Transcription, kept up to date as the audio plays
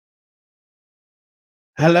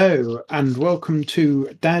Hello and welcome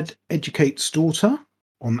to Dad Educates Daughter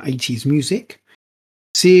on 80s Music,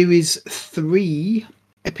 Series 3,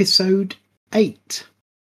 Episode 8.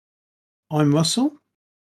 I'm Russell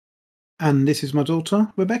and this is my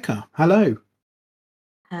daughter, Rebecca. Hello.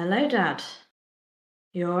 Hello, Dad.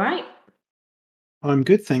 You all right? I'm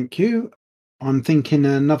good, thank you. I'm thinking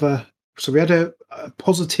so we had a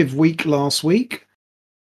positive week last week.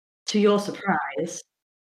 To your surprise.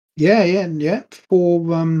 Yeah.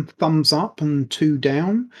 4 thumbs up and 2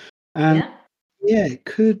 down. And Yeah. yeah, it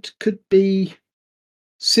could be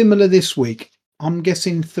similar this week. I'm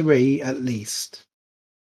guessing 3 at least.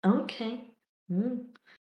 Okay. Mm.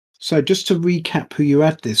 So just to recap who you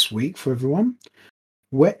had this week for everyone.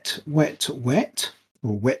 Wet, Wet, Wet,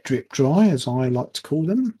 or Wet Drip Dry as I like to call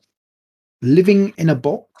them. Living in a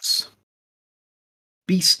Box.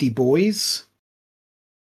 Beastie Boys.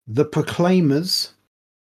 The Proclaimers.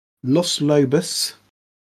 Los Lobos.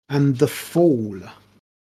 And The Fall.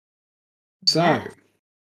 So, Yeah.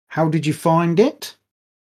 how did you find it?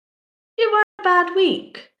 It was a bad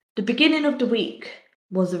week. The beginning of the week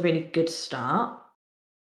was a really good start.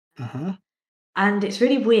 Uh-huh. And it's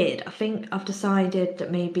really weird. I think I've decided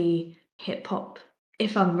that maybe hip hop,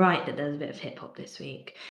 if I'm right that there's a bit of hip hop this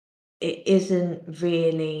week, it isn't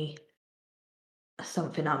really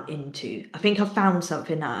something I'm into. I think I've found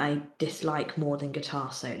something that I dislike more than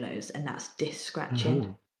guitar solos, and that's disc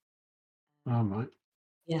scratching. Uh-huh. All right.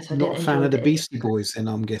 Yes, I Not didn't a fan enjoy a of the bit of disc Beastie Boys then,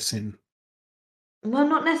 I'm guessing. Well,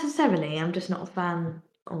 not necessarily. I'm just not a fan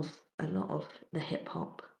of a lot of the hip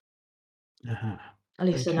hop. Uh-huh. At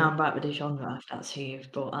least so now Okay. I'm right with the genre, if that's who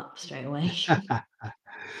you've brought up straight away.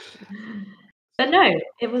 But no,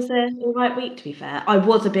 it was a alright week to be fair. I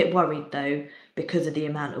was a bit worried though, because of the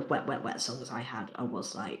amount of wet, wet, wet songs I had. I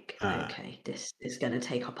was like, Ah, okay, this is gonna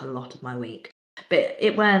take up a lot of my week. But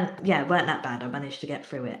it weren't that bad. I managed to get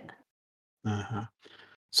through it. uh-huh.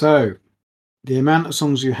 So, the amount of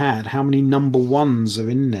songs you had, how many number ones are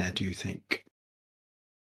in there, do you think?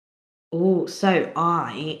 Oh, so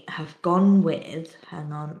I have gone with,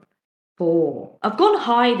 hang on, 4. I've gone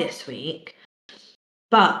high this week.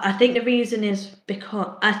 But I think the reason is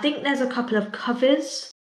because I think there's a couple of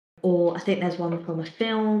covers, or I think there's one from a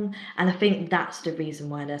film, and I think that's the reason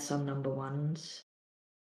why there's some number ones.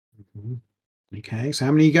 Mhm. Okay, so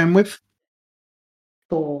how many are you going with?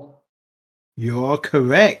 4. You are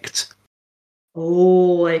correct.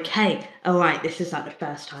 Oh, okay. All right. This is like the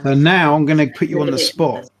first time So this has now I'm happened, going so to I'm put a you on little the bit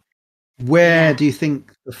nervous. spot. Where Yeah. do you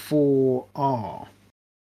think the 4 are?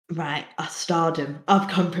 Right. I stardom. I've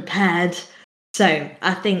come prepared. So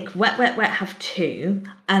I think Wet Wet Wet have 2,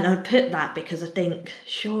 and I put that because I think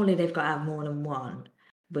surely they've got to have more than one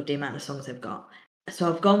with the amount of songs they've got. So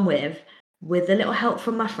I've gone with a little help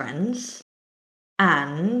from my friends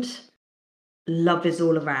and Love is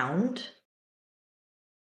All Around.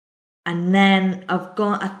 And then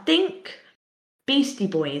I think Beastie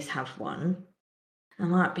Boys have one. I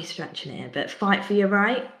might be stretching it, but Fight for Your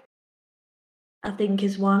Right, I think,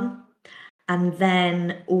 is one. And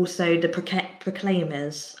then also the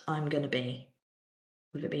Proclaimers, I'm Gonna Be.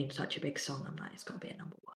 With it being such a big song, I'm like, it's got to be a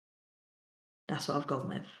number one. That's what I've gone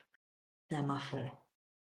with. They're my 4.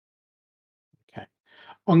 Okay.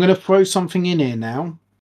 I'm going to throw something in here now.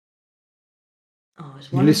 Oh,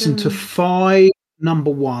 is You one of listen to them 5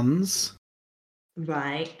 number ones,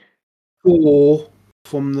 right? 4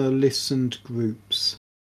 from the listened groups.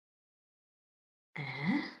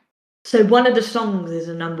 Eh? So one of the songs is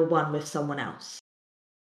a number one with someone else.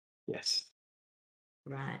 Yes.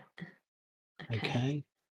 Right. Okay. Okay.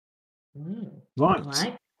 Mm. All Right.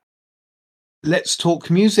 right. Let's talk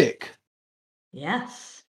music.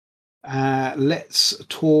 Yes. Let's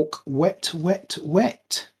talk Wet, Wet,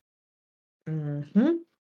 Wet. Mhm.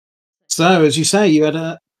 So, as you say, you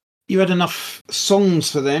had enough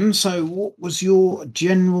songs for them. So, what was your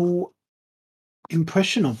general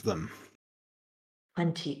impression of them?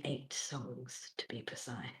 28 songs to be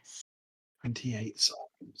precise. 28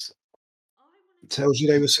 songs. It tells you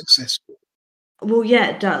they were successful. Well, yeah,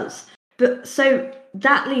 it does. But so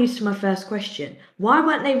that leads to my first question. Why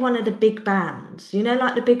weren't they one of the big bands? You know,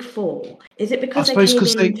 like the big 4? Is it I because they suppose came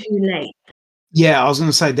because in too late? yeah, I was going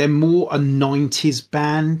to say they're more a 90s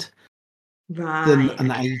band than Right.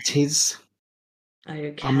 an 80s. I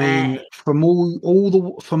mean, Okay. from all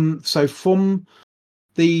the from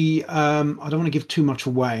the I don't want to give too much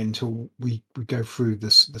away until we go through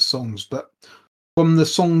the songs, but from the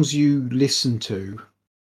songs you listen to,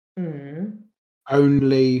 Mm.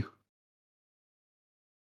 only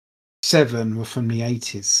 7 were from the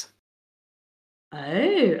 80s. Oh,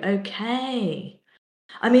 okay.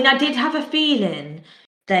 I mean, I did have a feeling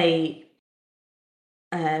they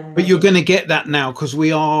But you're going to get that now because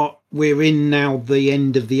we're in now the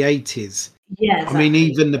end of the 80s. Yeah, I mean,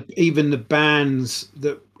 exactly. even the bands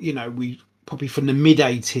that we probably from the mid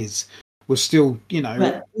 80s were still,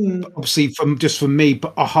 But obviously from me,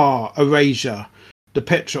 but Aha, Erasure, the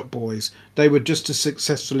Pet Shop Boys, they were just as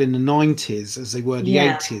successful in the 90s as they were the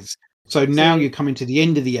yeah, 80s. So now so you're coming to the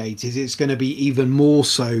end of the 80s, it's going to be even more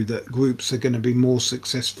so that groups are going to be more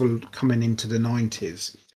successful coming into the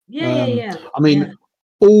 90s. yeah, yeah, yeah, I mean, yeah.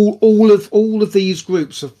 all of these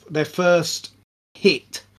groups of their first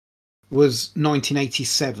hit was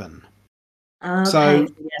 1987. Okay, So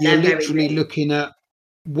so yeah, you're they're very literally big. looking at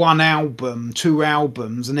one album, two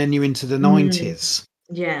albums, and then you're into the Mm, 90s.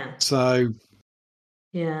 yeah, So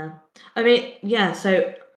yeah. I mean, yeah.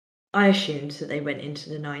 So I assumed that they went into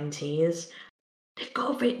the 90s. They've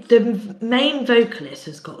got the main vocalist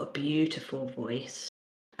has got a beautiful voice.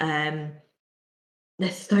 Um,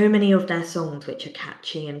 there's so many of their songs which are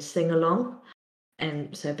catchy and sing along,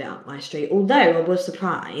 and so a bit up my street. Although I was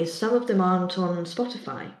surprised, some of them aren't on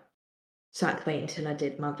Spotify. So I had to wait until I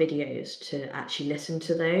did my videos to actually listen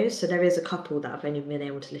to those. So there is a couple that I've only been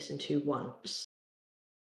able to listen to once.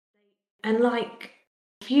 And like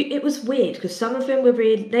it was weird because some of them were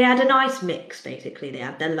really they had a nice mix basically. They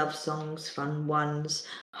had their love songs, fun ones,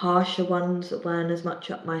 harsher ones that weren't as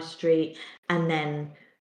much up my street, and then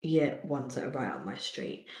yeah, ones that are right up my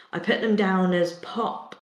street. I put them down as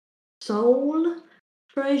pop soul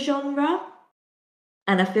for a genre.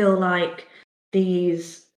 And I feel like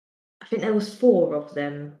these I think there was 4 of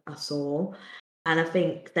them I saw, and I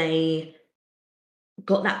think they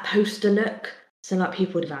got that poster look. So like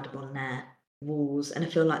people would have had them on their walls, and I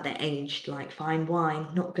feel like they aged like fine wine.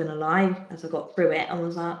 Not gonna lie, as I got through it, I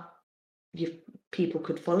was like, you people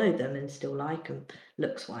could follow them and still like them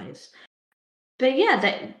looks wise. But yeah,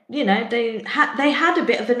 they had a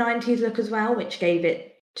bit of a 90s look as well, which gave it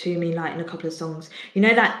to me like in a couple of songs. You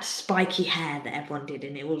know that spiky hair that everyone did,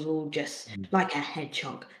 and it was all just like a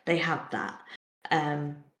hedgehog. They had that.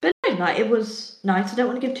 But no, like it was nice. I don't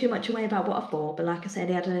want to give too much away about what I thought, but like I said,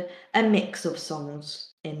 they had a mix of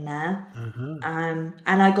songs in there. And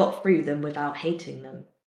I got through them without hating them,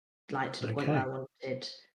 like to the point where okay. I wanted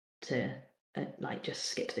to like just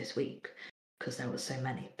skip this week because there were so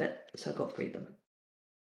many. But so I got through them.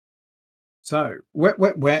 So Wet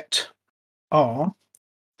Wet Wet are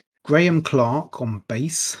Graham Clark on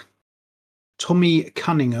bass, Tommy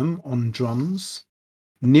Cunningham on drums,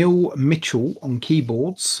 Neil Mitchell on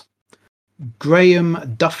keyboards, Graham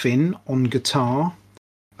Duffin on guitar,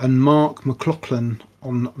 and Mark McLaughlin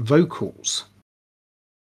on vocals.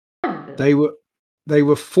 They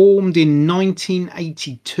were formed in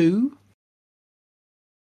 1982.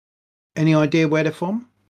 Any idea where they're from?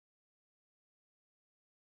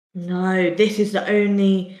 No, this is the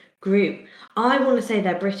only group. I want to say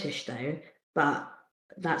they're British though, but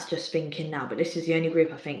that's just thinking now. But this is the only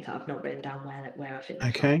group I think that I've not written down where I think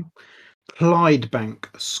they're from. Okay. Clydebank,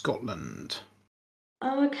 Scotland.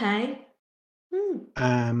 Oh, okay.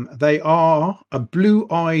 Hmm. They are a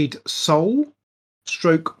blue-eyed soul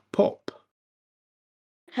stroke pop.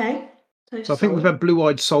 Okay. So So I think we've soul. had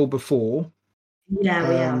blue-eyed soul before. Yeah,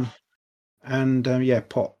 we have. And yeah,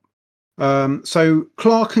 pop. So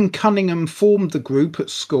Clark and Cunningham formed the group at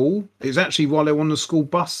school. It was actually while they were on the school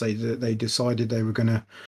bus they decided they were going to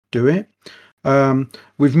do it.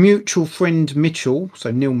 With mutual friend Mitchell,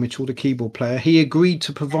 so Neil Mitchell, the keyboard player, he agreed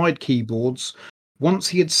to provide keyboards once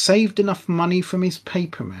he had saved enough money from his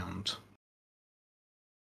paper round.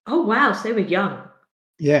 Oh wow, so they were young.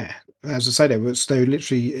 Yeah, as I say, they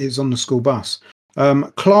literally is on the school bus.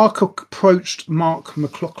 Clark approached Mark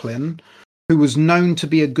McLaughlin, who was known to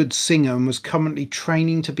be a good singer and was currently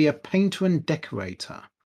training to be a painter and decorator.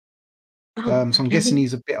 Oh, So I'm guessing okay.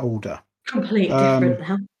 he's a bit older. Complete Um, different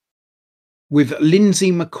now. with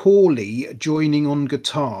Lindsay McCauley joining on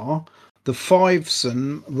guitar, the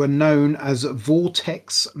fivesome were known as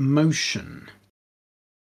Vortex Motion.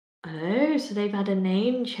 Oh, so they've had a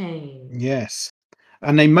name change. Yes.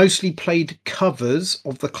 And they mostly played covers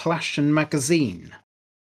of The Clash and Magazine.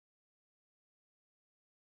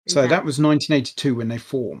 So Yeah. that was 1982 when they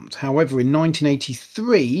formed. However, in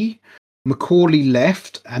 1983, Macaulay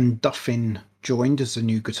left and Duffin joined as the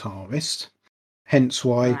new guitarist. Hence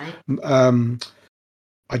why Right.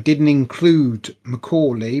 I didn't include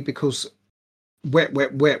Macaulay because Wet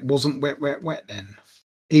Wet Wet wasn't Wet Wet Wet then,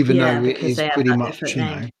 even Yeah, though it because is they had pretty that much,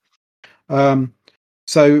 different name. Um,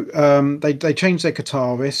 they changed their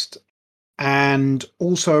guitarist, and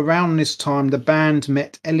also around this time the band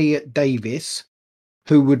met Elliot Davis,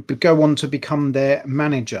 who would go on to become their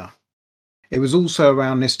manager. It was also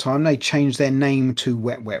around this time they changed their name to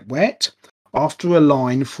Wet Wet Wet after a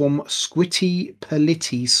line from Squitty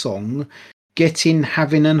Politi's song Gettin',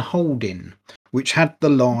 Havin' and Holdin', which had the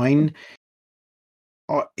line,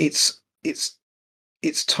 it's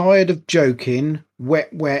tired of joking,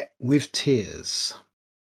 wet, wet with tears.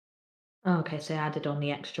 Oh, okay, so I added on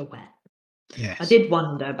the extra wet. Yes. I did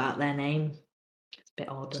wonder about their name. It's a bit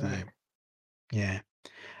odd, isn't So, it? yeah.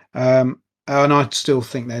 And I still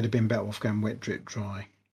think they'd have been better off going wet, drip, dry.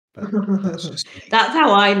 But that's just me. That's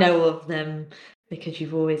how I know of them, because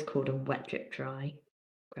you've always called them wet, drip, dry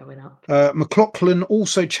growing up. McLaughlin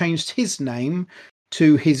also changed his name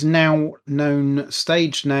to his now known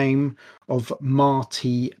stage name of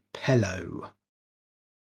Marty Pellow.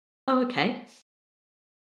 Oh, okay.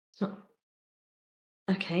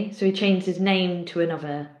 Okay, so he changed his name to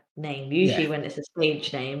another name. Usually, Yeah. when it's a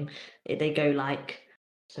stage name, they go like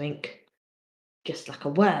something, just like a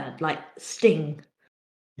word, like Sting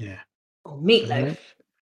Yeah. or So, Meatloaf.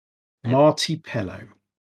 Marty Pellow.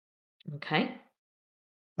 Okay.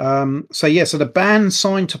 So the band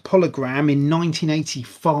signed to Polygram in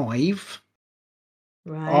 1985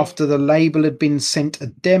 Right. after the label had been sent a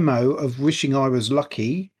demo of Wishing I Was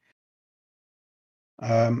Lucky,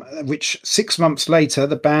 which 6 months later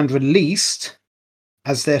the band released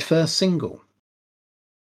as their first single.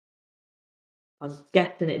 I'm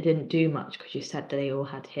guessing it didn't do much because you said they all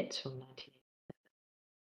had hits from 1980.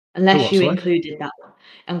 Unless you Sorry? included that one.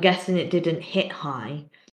 I'm guessing it didn't hit high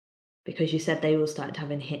because you said they all started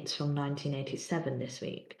having hits from 1987 this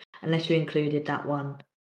week. Unless you included that one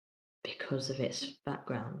because of its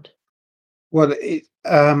background. Well, it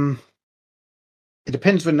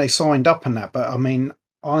depends when they signed up and that, but I mean,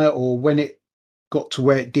 or when it got to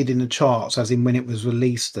where it did in the charts, as in when it was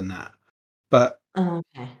released and that. But Oh,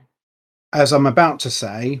 okay. as I'm about to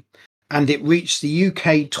say, and it reached the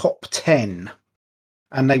UK top 10,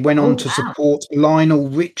 and they went Oh, on to wow. support Lionel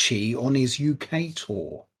Richie on his UK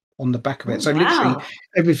tour on the back of Oh, it. So literally wow.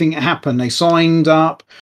 everything that happened, they signed up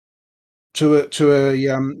to a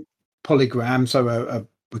Polygram, so a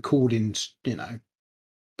recording,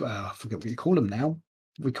 I forget what you call them now,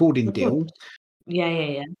 recording deal. Yeah, yeah,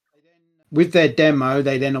 yeah. With their demo,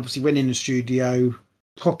 they then obviously went in the studio,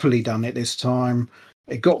 properly done it this time.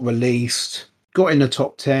 It got released, got in the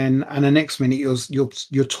top 10, and the next minute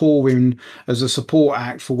you're touring as a support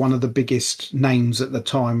act for one of the biggest names at the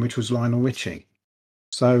time, which was Lionel Richie.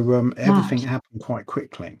 So Mad. everything happened quite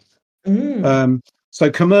quickly. Mm. So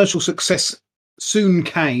commercial success soon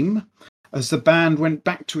came as the band went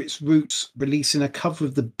back to its roots, releasing a cover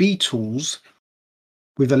of the Beatles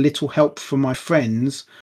with a little help from my friends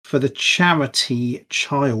for the charity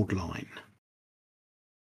Childline.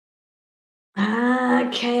 Ah,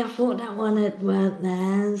 okay, I thought that one weren't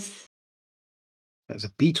theirs. That's a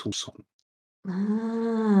Beatles song.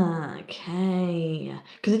 Ah, okay.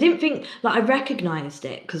 Because I didn't think, like, I recognised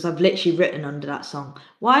it because I've literally written under that song.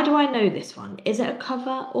 Why do I know this one? Is it a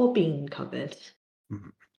cover or being covered?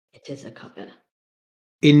 Mhm. It is a cover.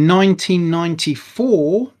 In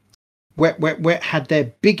 1994, Wet Wet Wet had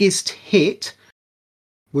their biggest hit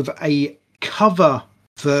with a cover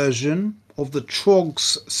version of the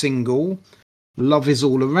Trogs single Love Is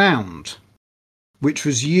All Around, which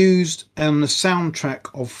was used on the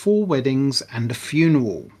soundtrack of 4 Weddings and a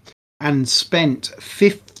Funeral, and spent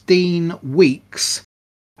 15 weeks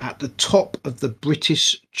at the top of the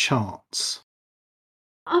British charts.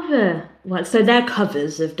 So their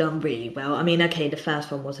covers have done really well. I mean, okay, the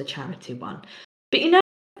first one was a charity one. But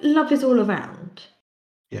Love Is All Around.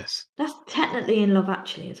 Yes. That's technically in Love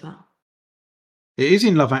Actually as well. It is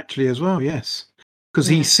in Love Actually as well, yes. Because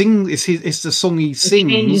he Yeah. sings, it's the song he It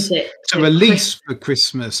changes sings it to to release for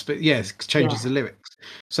Christmas, but yes, changes Yeah. the lyrics.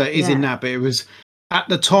 So it is in Yeah. that, but it was at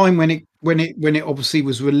the time when it obviously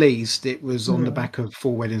was released, it was on the Mhm. back of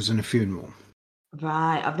 4 Weddings and a Funeral.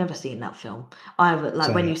 Right, I've never seen that film. I would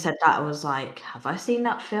like when So you said that, I was like, "Have I seen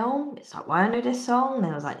that film?" It's like, "Why I know this song?" And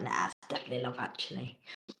I was like, "Nah, it's definitely Love Actually."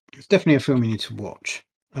 it's definitely a film you need to watch.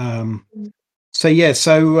 Mm. So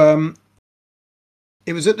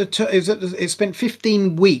it was it spent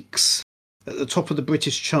 15 weeks at the top of the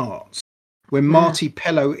British charts when Mad. Marty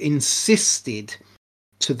Pellow insisted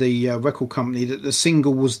to the record company that the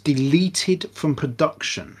single was deleted from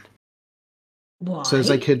production so as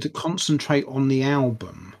they Why? could concentrate on the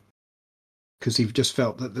album, because he just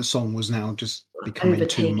felt that the song was now just becoming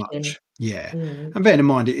too Overtaken. much. Yeah. Mm. And bearing in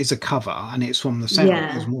mind it is a cover and it's from the sound,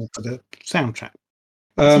 it's Yeah. more for the soundtrack.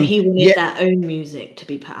 So he wanted Yeah, their own music to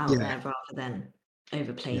be put out yeah, there rather than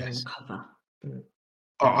overplaying the yes. cover. Mm,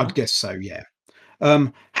 fair I'd enough. guess so, yeah.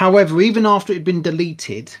 However, even after it had been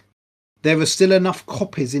deleted, there were still enough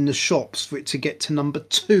copies in the shops for it to get to number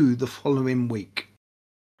 2 the following week.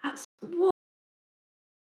 That's what?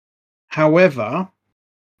 However,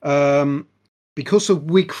 because of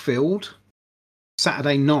Wigfield,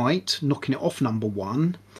 Saturday Night knocking it off number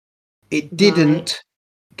one, it didn't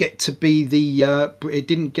get to be it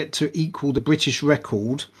didn't get to equal the British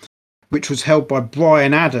record, which was held by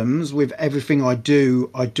Bryan Adams with Everything I Do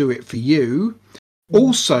It For You.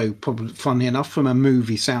 Also, probably funny enough, from a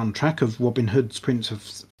movie soundtrack of Robin Hood's Prince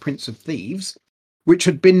of Thieves, which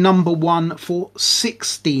had been number one for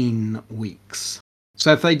 16 weeks.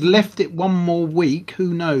 So if they'd left it one more week,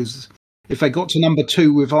 who knows? If they got to number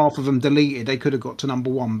two with half of them deleted, they could have got to number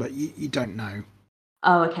one, but you don't know.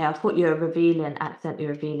 Oh, okay. I thought you were accidentally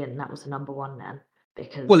revealing that was the number one then.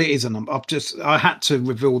 Because well, it is a number. I had to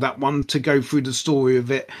reveal that one to go through the story of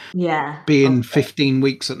it being 15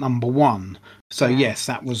 weeks at number one. So yes,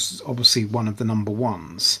 that was obviously one of the number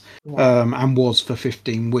ones, and was for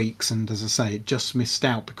 15 weeks. And as I say, it just missed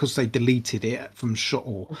out because they deleted it from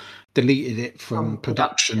deleted it from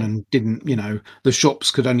production and didn't. The shops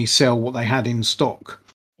could only sell what they had in stock.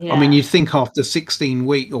 I mean, you'd think after 16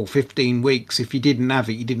 weeks or 15 weeks, if you didn't have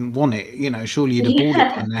it, you didn't want it. Surely you'd have bought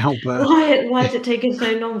it by now. But why is it taking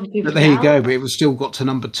so long for people? But there you go. But it was still got to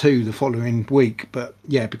number two the following week. But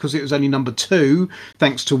yeah, because it was only number two,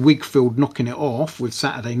 thanks to Wigfield knocking it off with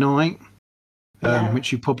Saturday Night,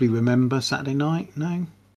 which you probably remember. Saturday Night, no?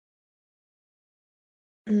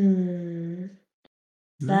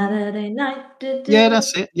 Saturday Night. Yeah,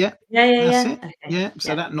 that's it. Yeah, that's it. Okay. Yeah,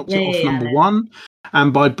 so that knocked it off number one.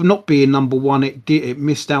 And by not being number one, it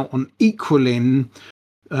missed out on equaling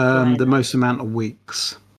the most amount of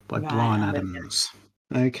weeks by Bryan Adams.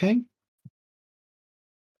 Okay.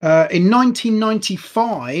 In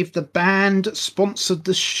 1995, the band sponsored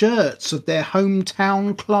the shirts of their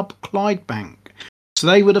hometown club, Clydebank. So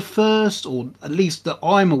they were the first, or at least that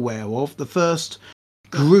I'm aware of, the first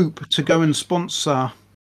group to go and sponsor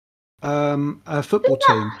a football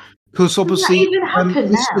team. Because obviously,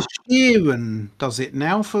 Mr. Sheeran does it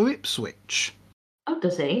now for Ipswich. Oh,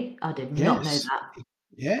 does he? I did not know that.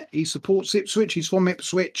 Yeah, he supports Ipswich. He's from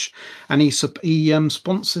Ipswich, and he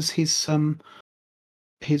sponsors his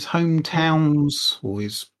hometowns or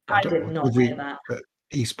his. I did not know that. But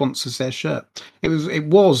he sponsors their shirt. It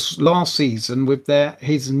was last season with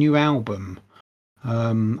his new album.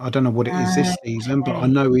 I don't know what it is this season, but I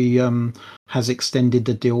know he has extended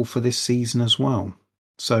the deal for this season as well.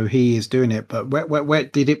 So he is doing it. But where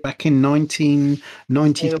did it back in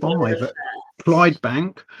 1995 at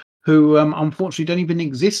Clydebank, who unfortunately don't even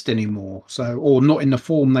exist anymore. So, or not in the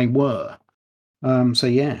form they were. So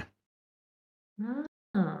yeah.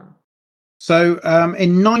 So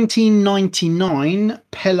in 1999,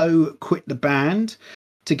 Pello quit the band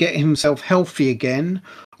to get himself healthy again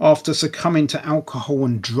after succumbing to alcohol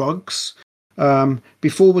and drugs,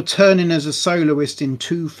 before returning as a soloist in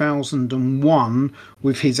 2001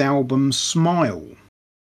 with his album Smile.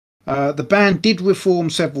 The band did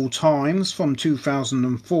reform several times from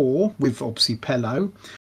 2004 with obviously Pello,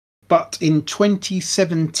 but in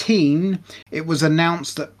 2017 it was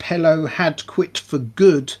announced that Pello had quit for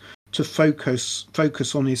good to focus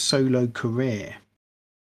on his solo career.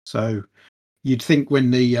 So you'd think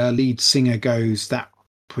when the lead singer goes, that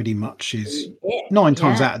pretty much is 9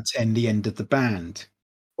 times out of 10 the end of the band.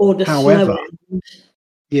 Or the slow end.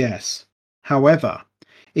 Yes. However,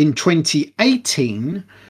 in 2018,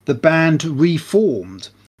 the band reformed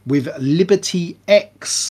with Liberty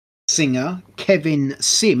X singer Kevin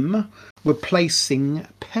Sim replacing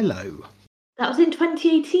Pello. That was in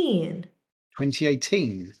 2018?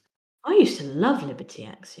 2018. I used to love Liberty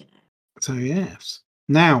X, So yes.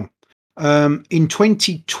 Now, in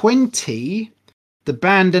 2020, the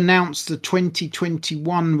band announced the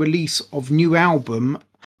 2021 release of new album,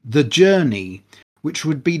 The Journey, which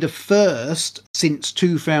would be the first since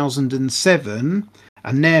 2007,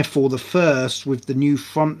 and therefore the first with the new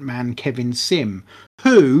frontman Kevin Sim,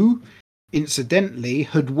 who, incidentally,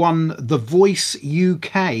 had won The Voice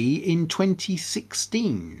UK in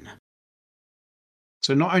 2016.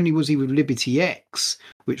 So not only was he with Liberty X,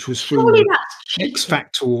 which was through X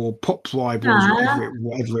Factor or Pop Rivals,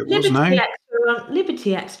 whatever it was. No,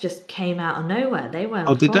 Liberty X just came out of nowhere. They weren't.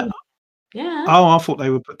 Oh, did that? Yeah. Oh, I thought they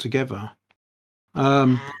were put together.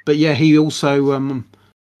 But yeah, he also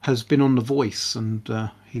has been on The Voice, and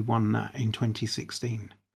he won that in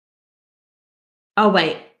 2016. Oh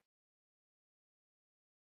wait.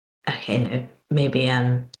 Okay, no, maybe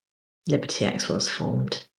Liberty X was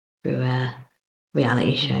formed through a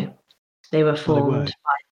reality show. They were formed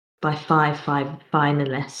by five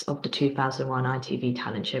finalists of the 2001 ITV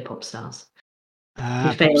talent show Pop Stars.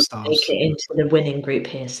 Who failed to make it into the winning group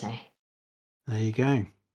Hearsay. There you go.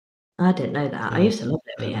 I didn't know that. I used to love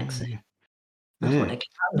Liberty X. That's what Yeah. they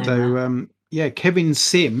can know So now. yeah, Kevin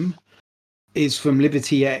Sim is from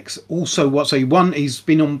Liberty X. Also, he's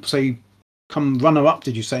been on, say, come runner up.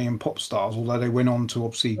 Did you say in Pop Stars? Although they went on to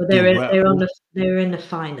obviously Well, do well. they were in the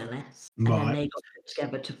finalists, and then Right. they got put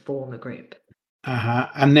together to form a group.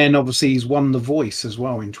 And then obviously he's won The Voice as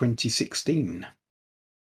well in 2016.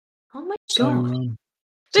 Oh my So, god! so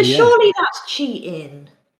But yeah. surely that's cheating.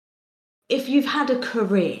 If you've had a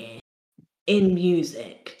career in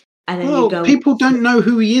music and then you Well, go, people don't know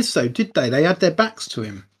who he is, though, did they? They had their backs to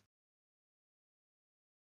him.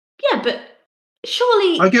 yeah, but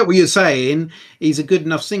surely I get what you're saying. He's a good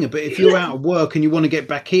enough singer, but if you're out of work and you want to get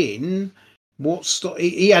back in,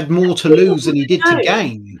 he had more to people lose than he wouldn't did to know.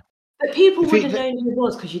 gain. But people If would he, have known who it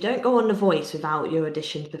was because you don't go on The Voice without your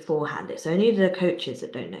auditions beforehand. It's only the coaches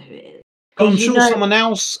that don't know who it is. I'm Because you sure know, someone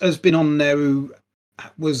else has been on there who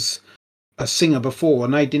was a singer before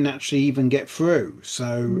and they didn't actually even get through.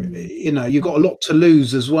 So, you've got a lot to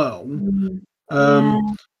lose as well. yeah,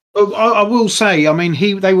 But I will say, I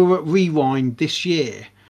mean, they were at Rewind this year,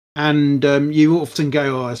 and you often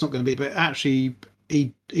go, "Oh, it's not going to be," but actually,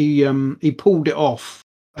 he pulled it off.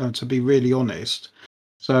 To be really honest,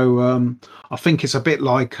 so I think it's a bit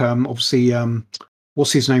like obviously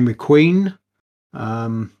what's his name with Queen,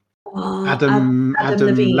 um, Adam Adam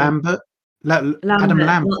Levine, Lambert, Adam Lambert,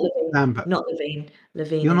 not Levine, Lambert. not Levine.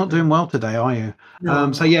 Levine You're is not my. doing well today, are you? No,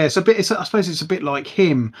 I'm So not. yeah, I suppose it's a bit like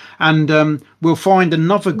him, and we'll find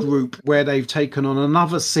another group where they've taken on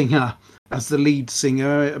another singer as the lead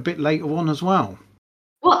singer a bit later on as well.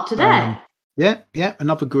 What today? Yeah,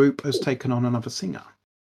 another group has taken on another singer,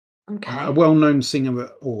 a Okay. well-known singer,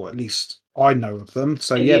 or at least I know of them.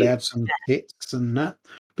 So For yeah, they you. had some hits and that.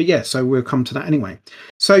 But yeah, so we'll come to that anyway.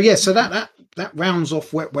 So yeah, so that rounds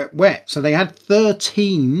off Wet Wet Wet. So they had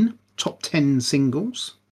 13 top 10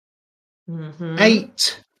 singles. Mm-hmm.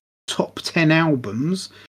 8 top 10 albums.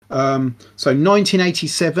 So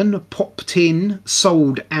 1987, Popped In,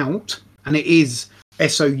 Sold Out, and it is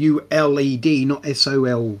SOULED, not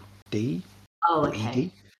SOLD. Oh, Or okay.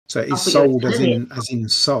 ED. So it I is thought you were sold telling me. as in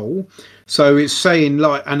soul. So it's saying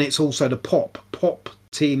like, and it's also the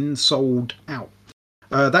popped in, sold out.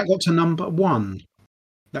 That got to number one.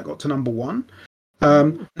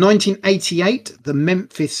 1988, the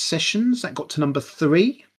Memphis Sessions, that got to number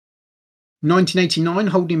 3. 1989,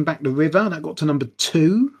 Holding Back the River, that got to number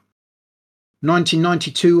 2.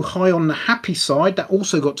 1992, High on the Happy Side, that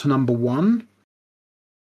also got to number 1.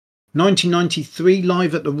 1993,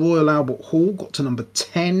 Live at the Royal Albert Hall, got to number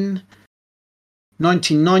 10.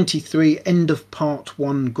 1993, End of Part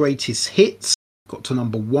 1, Greatest Hits, got to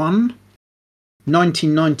number 1.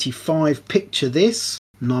 1995, Picture This,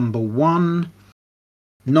 number 1.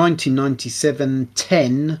 1997,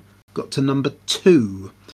 10, got to number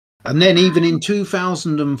 2. And then even in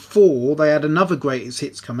 2004, they had another Greatest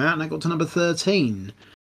Hits come out, and they got to number 13.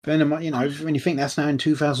 When you think that's now in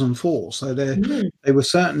 2004, so they were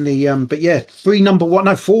certainly. But yeah, 4 number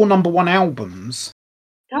 1 albums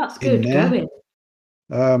That's in good there,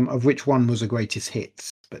 going. of which one was a Greatest Hits.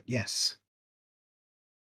 But yes,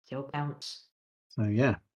 Still counts. so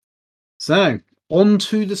yeah, so on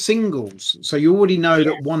to the singles. So you already know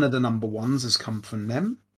that one of the number ones has come from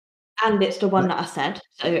them. And it's the one that I said.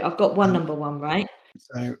 So I've got one number 1 right.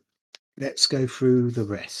 So let's go through the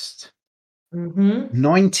rest. Mm-hmm.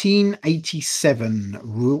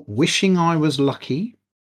 1987, Wishing I Was Lucky,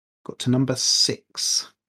 got to number 6.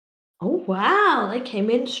 Oh wow, they came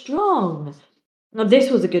in strong. Now this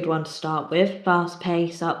was a good one to start with. Fast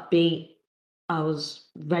pace, upbeat. I was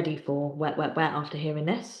ready for Wet Wet Wet after hearing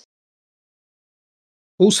this.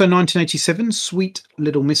 Also 1987, Sweet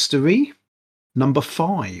Little Mystery, number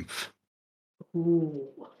 5. Ooh,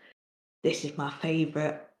 this is my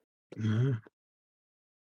favourite.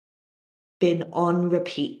 Been on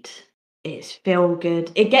repeat. It's feel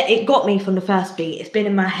good. It got me from the first beat. It's been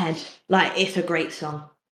in my head. Like it's a great song.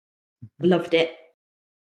 Loved it.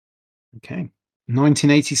 Okay.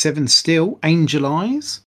 1987, still Angel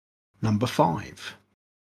Eyes, number 5.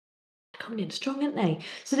 Coming in strong, aren't they?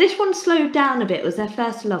 So this one slowed down a bit. It was their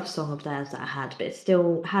first love song of theirs that I had, but it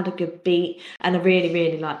still had a good beat, and I really,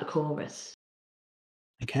 really liked the chorus.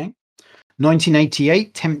 Okay.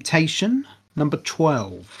 1988, Temptation, number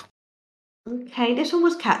 12. Okay, this one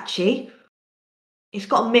was catchy. It's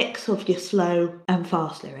got a mix of your slow and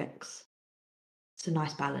fast lyrics. It's a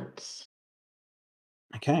nice balance.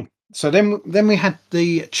 Okay. So then we had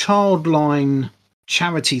the Childline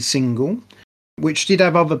charity single, which did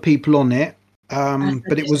have other people on it,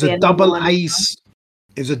 but it was a double A. It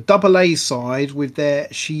was a double A side with their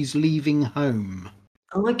She's Leaving Home.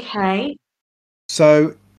 Okay.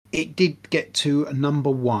 So it did get to number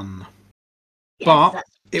 1. Yes, but that's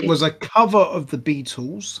it two. was a cover of the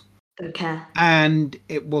Beatles, Okay. and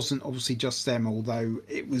it wasn't obviously just them, although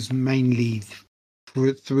it was mainly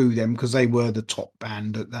through them because they were the top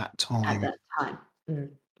band at that At time. that time. Mm.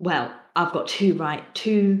 Well, I've got two right.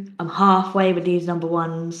 Two. I'm halfway with these number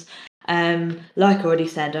ones. Like I already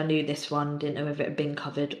said, I knew this one. Didn't know if it had been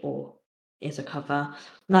covered or is a cover.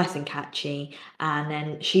 Nice and catchy. And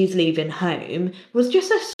then She's Leaving Home was just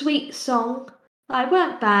a sweet song. Like, it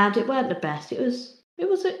weren't bad. It weren't the best. It was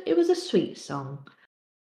a sweet song.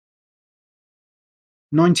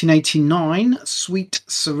 1989, Sweet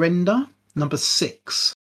Surrender, number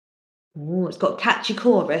 6. Oh, it's got a catchy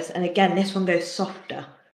chorus, and again, this one goes softer.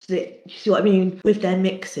 So you see what I mean with their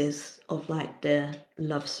mixes of like the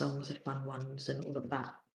love songs, the fun ones, and all of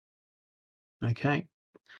that. Okay.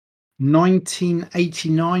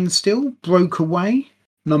 1989 still, Broke Away,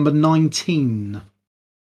 number 19.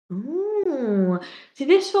 Ooh, see,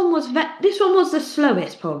 this one was the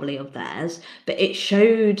slowest probably of theirs, but it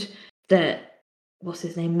showed that what's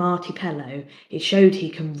his name, Marty Pello. It showed he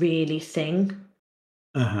can really sing.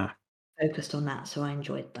 Uh-huh. Focused on that, so I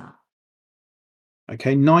enjoyed that.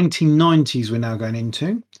 Okay, 1990s we're now going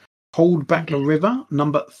into. Hold Back Okay. the River,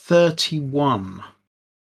 number 31.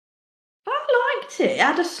 I liked it. It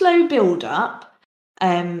had a slow build up,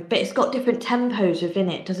 but it's got different tempos within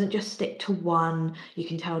it. It doesn't just stick to one. You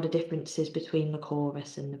can tell the differences between the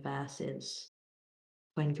chorus and the verses.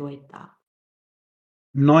 I enjoyed that.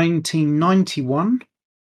 1991,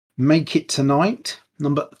 Make It Tonight,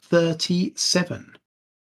 number 37.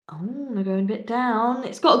 Oh, they're going a bit down.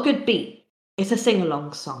 It's got a good beat. It's a sing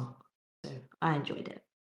along song, so I enjoyed it.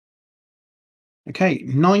 Okay,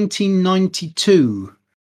 1992,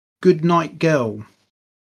 Good Night Girl,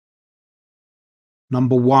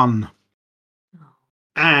 number 1. Oh,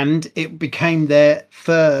 And it became their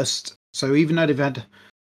first. So even though they've had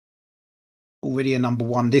already a number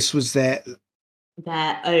 1, this was their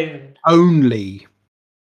their own. only Mm,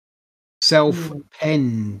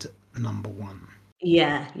 self-penned number 1.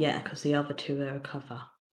 yeah, because the other two are a cover.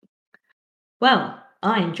 Well,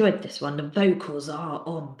 I enjoyed this one. The vocals are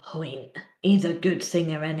on point. He's a good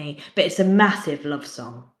singer, any, but it's a massive love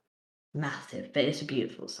song. Massive, but it's a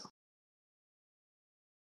beautiful song.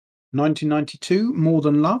 1992, More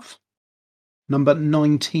Than Love, number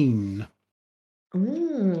 19.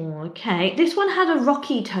 Ooh, okay. This one had a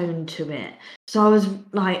rocky tone to it. So I was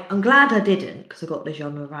like, I'm glad I didn't because I got the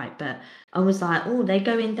genre right, but I was like, oh, they're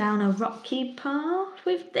going down a rocky path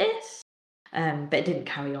with this. But it didn't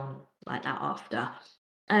carry on like that after.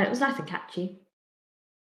 It was nice and catchy.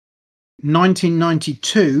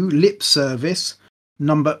 1992, Lip Service,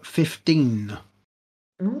 number 15.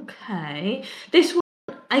 Okay. This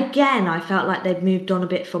one, again, I felt like they'd moved on a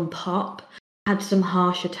bit from pop, had some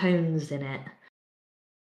harsher tones in it.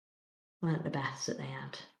 Weren't the best that they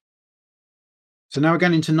had. So now we're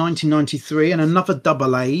going into 1993 and another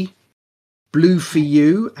double A, Blue for Okay.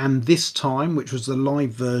 You, and This Time, which was the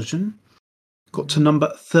live version, got to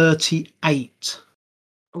number 38.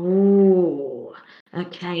 Oh,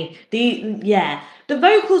 okay. The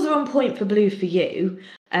vocals are on point for Blue for You.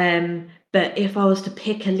 But if I was to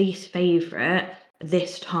pick a least favourite,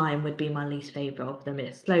 This Time would be my least favourite of them.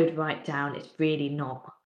 It's slowed right down. It's really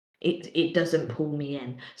not. It doesn't pull me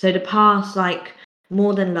in. So the past, like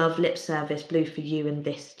More Than Love, Lip Service, Blue for You, and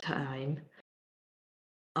This Time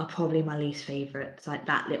are probably my least favourites. Like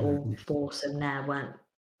that little foursome there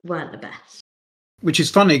weren't the best. Which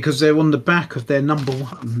is funny because they're on the back of their number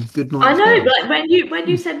 1, Good I Night know, Girl. like when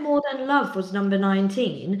you said More Than Love was number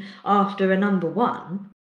 19 after a number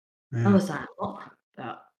 1, I Yeah. was like, "What?"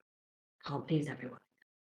 But can't please everyone.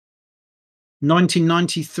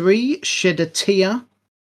 1993, Shed a Tear,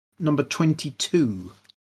 number 22.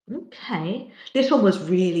 Okay. This one was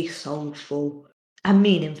really soulful and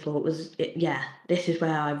meaningful. Yeah, this is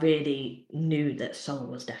where I really knew that soul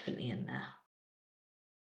was definitely in there.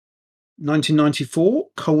 1994,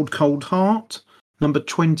 Cold Cold Heart, number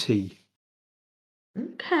 20.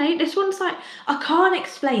 Okay, this one's like I can't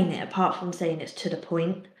explain it apart from saying it's to the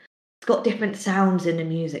point. It's got different sounds in the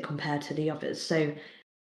music compared to the others. So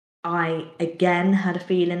I again had a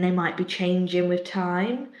feeling they might be changing with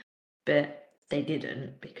time, but they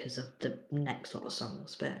didn't because of the next lot of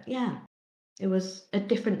songs. But yeah, it was a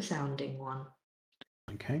different sounding one.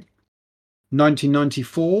 Okay.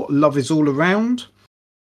 1994, Love Is All Around,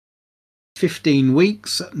 15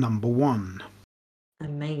 weeks at number 1.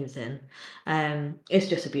 Amazing. It's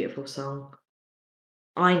just a beautiful song.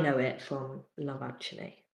 I know it from Love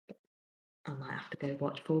Actually. I might have to go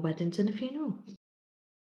watch Four Weddings and a Funeral.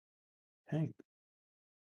 Okay.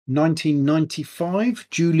 1995,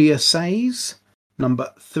 Julia Says,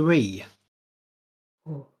 number 3.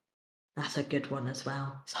 Oh, that's a good one as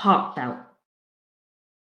well. It's heartfelt.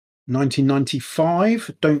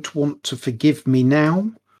 1995, Don't Want to Forgive Me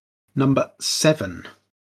Now, number 7.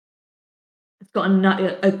 It's got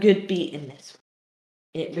a good beat in this.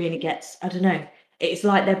 It really gets, I don't know, it's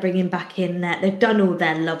like they're bringing back in they've done all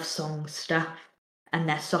their love song stuff and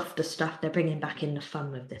their softer stuff. They're bringing back in the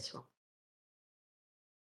fun with this one.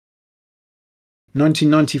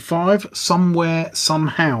 1995, Somewhere,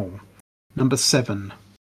 Somehow, number 7.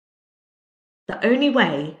 The only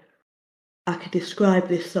way I could describe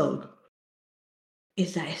this song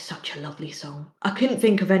is that it's such a lovely song. I couldn't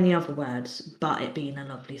think of any other words but it being a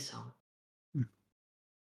lovely song.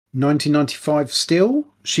 1995 still,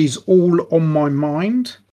 She's All on My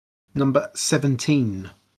Mind, number 17.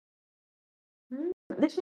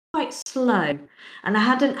 This was quite slow, and I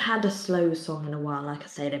hadn't had a slow song in a while. Like I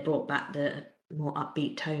say, they brought back the more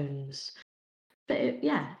upbeat tones. But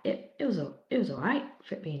it was all right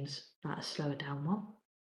for it being like a slower down one.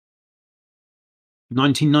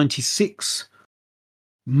 1996,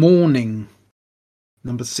 Morning,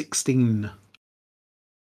 number 16.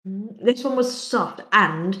 This one was soft,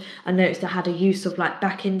 and I noticed it had a use of like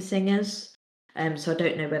backing singers. So I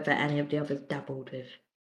don't know whether any of the others dabbled with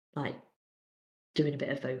like doing a bit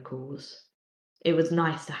of vocals. It was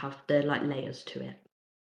nice to have the like layers to it.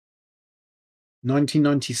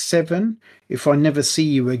 1997, If I Never See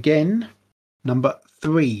You Again, number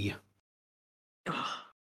 3. Oh,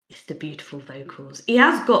 it's the beautiful vocals. He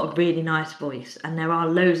has got a really nice voice, and there are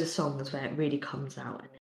loads of songs where it really comes out.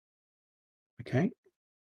 Okay.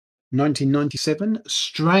 1997,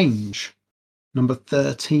 Strange, number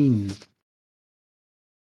 13.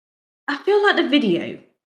 I feel like the video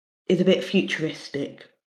is a bit futuristic.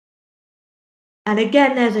 And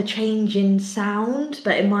again, there's a change in sound,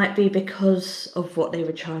 but it might be because of what they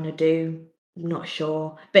were trying to do. I'm not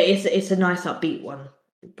sure. But it's a nice upbeat one.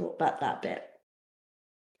 Brought back that bit.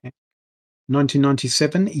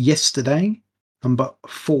 1997, Yesterday, number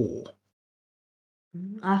 4.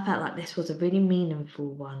 I felt like this was a really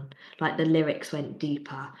meaningful one. Like the lyrics went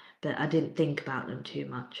deeper, but I didn't think about them too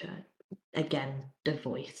much. Again, the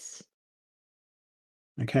voice.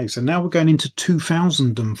 Okay, so now we're going into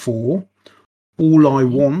 2004. All I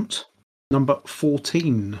Want, number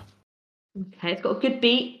 14. Okay, it's got a good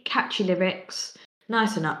beat, catchy lyrics,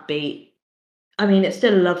 nice and upbeat. I mean, it's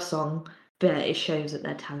still a love song, but it shows that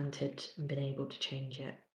they're talented and been able to change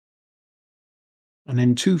it. And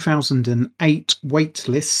then 2008,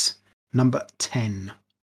 Weightless, number 10.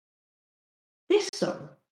 This song.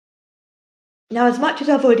 Now, as much as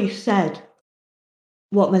I've already said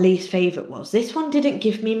what my least favourite was, this one didn't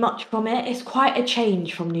give me much from it. It's quite a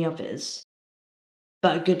change from the others,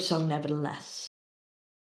 but a good song nevertheless.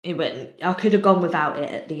 I could have gone without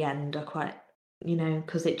it at the end. I quite,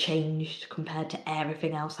 because it changed compared to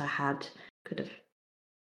everything else I had. Could have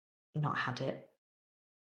not had it.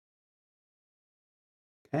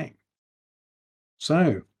 Okay.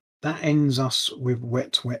 So that ends us with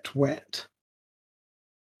Wet, Wet, Wet.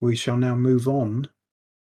 We shall now move on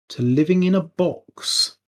to Living in a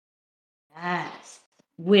Box. Yes.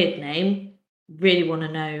 Weird name. Really want to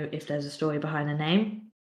know if there's a story behind the name,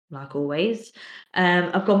 like always.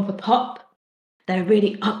 I've gone for Pop. They're a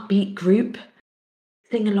really upbeat group.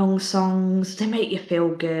 Sing along songs. They make you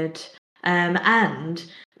feel good. And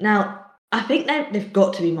now I think they've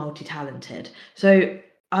got to be multi-talented. So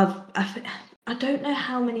I don't know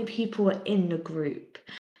how many people are in the group,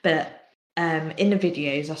 but in the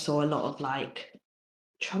videos I saw a lot of like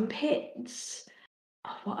trumpets.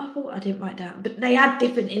 Oh, what I thought I didn't write down, but they had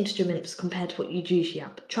different instruments compared to what you'd usually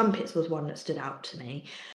have. But trumpets was one that stood out to me.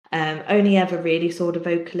 Only ever really saw the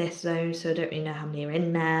vocalists though, so I don't really know how many are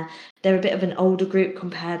in there. They're a bit of an older group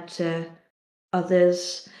compared to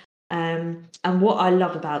others. And what I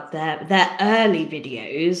love about their early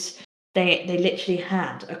videos, they literally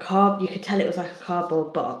had you could tell it was like a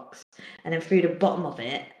cardboard box, and then through the bottom of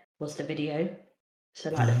it was the video. So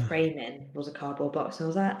like the framing was a cardboard box, and I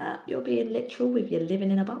was like, you're being literal with your living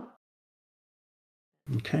in a box.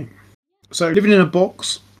 Okay. So Living in a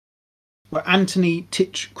Box were Anthony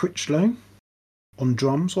Titch Critchlow on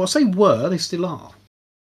drums. Well, I say were, they still are.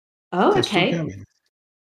 Oh, They're okay. still going.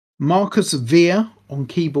 Marcus Veer on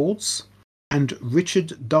keyboards and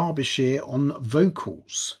Richard Derbyshire on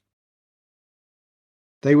vocals.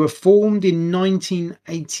 They were formed in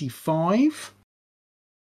 1985.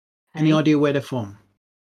 Any idea where they're from?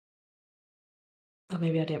 Oh,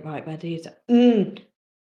 maybe I didn't write bad these. Hang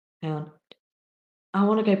on. I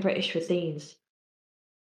want to go British with these.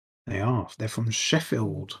 They are. They're from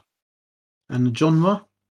Sheffield. And the genre?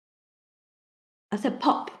 I said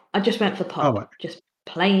pop. I just went for pop. Oh, right. Just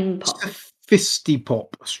plain pop. Fisty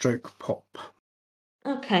Pop stroke pop.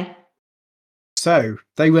 Okay. So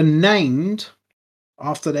they were named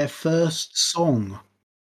after their first song,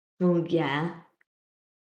 Well, yeah.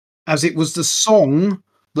 as it was the song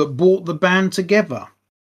that brought the band together.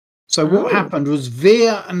 So what Oh. happened was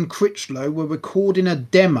Veer and Critchlow were recording a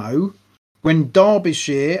demo when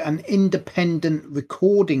Derbyshire, an independent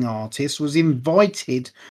recording artist, was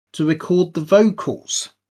invited to record the vocals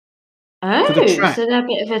for the Oh, track. so they're a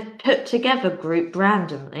bit of a put together group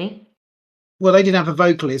randomly. Well, they didn't have a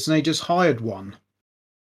vocalist and they just hired one.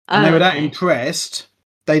 And Oh, they were that okay. impressed.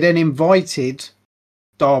 They then invited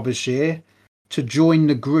Derbyshire to join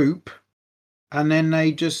the group. And then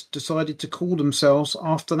they just decided to call themselves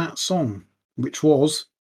after that song, which was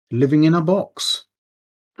Living in a Box.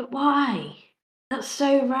 But why? That's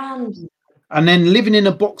so random. And then Living in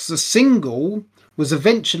a Box, the single, was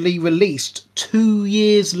eventually released 2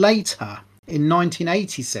 years later in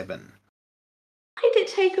 1987. Why did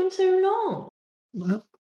it take them so long? Well,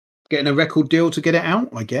 getting a record deal to get it out,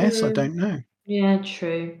 I guess. I don't know. Yeah,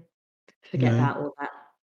 true. Forget No. about all that.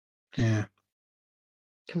 Yeah.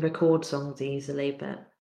 Can record songs easily, but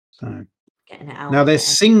So getting it out. now their there.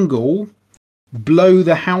 single, Blow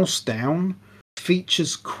the House Down,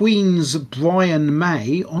 features Queen's Brian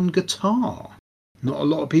May on guitar. Not a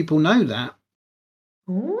lot of people know that.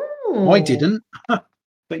 Ooh. I didn't.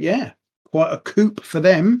 But yeah, quite a coup for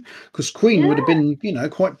them, because Queen would have been,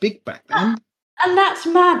 quite big back then. And that's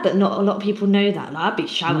mad that not a lot of people know that. Like, I'd be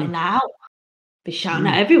shouting that out. Be shouting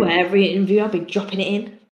that everywhere. Every interview, I'd be dropping it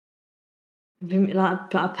in.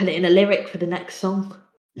 Like, I'd put it in a lyric for the next song.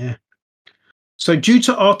 Yeah. So due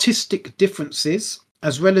to artistic differences,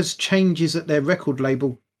 as well as changes at their record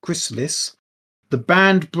label, Chrysalis, the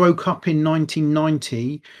band broke up in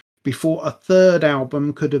 1990 before a third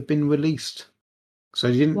album could have been released. So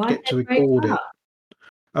they didn't get to record it.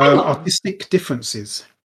 Artistic differences.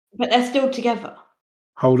 But they're still together.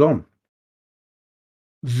 Hold on.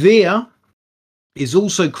 Veer is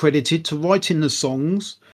also credited to writing the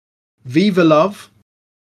songs Viva Love,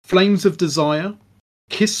 Flames of Desire,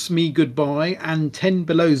 Kiss Me Goodbye, and 10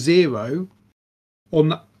 Below Zero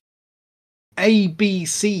on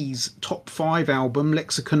ABC's top 5 album,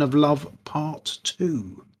 Lexicon of Love Part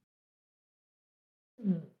 2.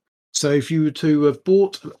 So if you were to have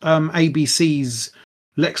bought ABC's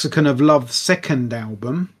Lexicon of Love second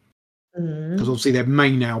album, because obviously their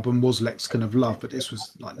main album was Lexicon of Love, but this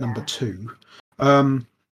was like number 2, then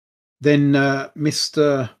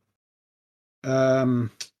Mr.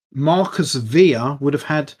 Marcus Veer would have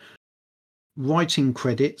had writing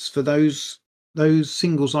credits for those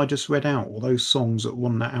singles I just read out, or those songs that were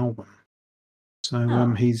on that album.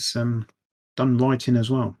 So he's done writing as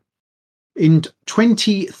well. In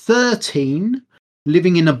 2013,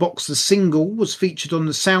 Living in a Box, the single, was featured on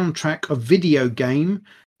the soundtrack of video game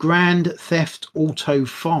Grand Theft Auto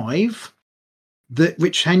 5,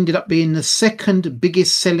 which ended up being the second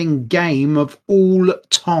biggest selling game of all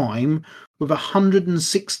time, with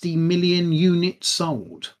 160 million units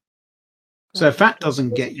sold. So if that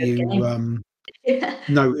doesn't get you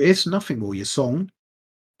notice, nothing will your song.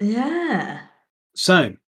 Yeah.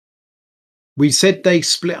 So we said they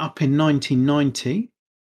split up in 1990.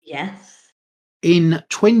 Yes. In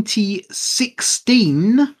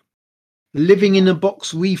 2016, Living in a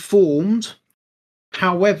Box reformed,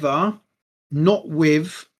 however, not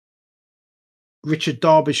with Richard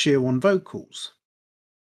Derbyshire on vocals.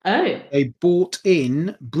 Oh. They brought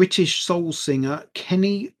in British soul singer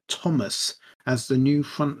Kenny Thomas as the new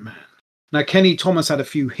frontman. Now, Kenny Thomas had a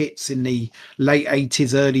few hits in the late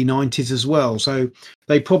 80s, early 90s as well. So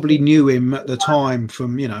they probably knew him at the time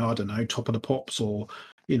from, I don't know, Top of the Pops or,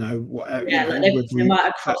 whatever. Yeah, they might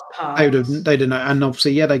have crossed paths. They don't know. And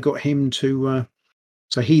obviously, they got him to,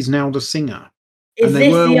 so he's now the singer. Is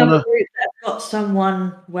this the other group that got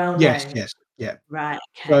someone well known? Yes, yeah. Right,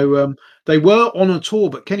 okay. So they were on a tour,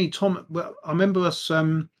 but Kenny Thomas, well, I remember us,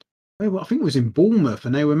 I think it was in Bournemouth,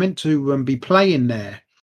 and they were meant to be playing there.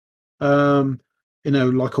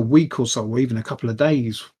 Like a week or so, or even a couple of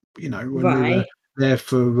days, when we were there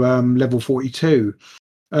for Level 42.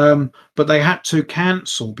 But they had to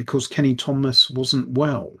cancel because Kenny Thomas wasn't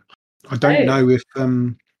well. I don't know if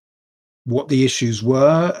what the issues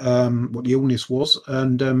were, what the illness was,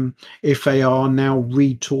 and if they are now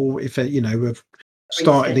if they, have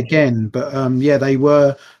started again. But they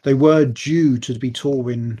were due to be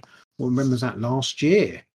touring. Well, when was that? Last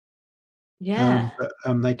year. Yeah. But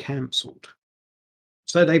they cancelled.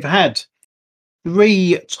 So they've had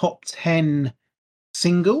 3 top 10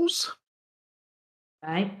 singles.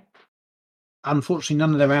 Right. Unfortunately,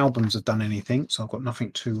 none of their albums have done anything, so I've got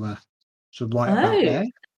nothing to write about there.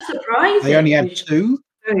 surprising. They only had It's 2.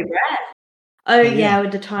 very rare. Oh, Yeah. yeah,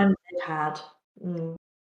 with the time they've had.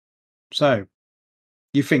 So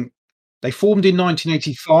you think they formed in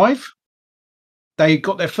 1985. They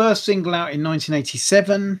got their first single out in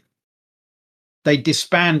 1987. They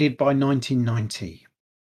disbanded by 1990.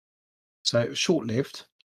 So it was short-lived.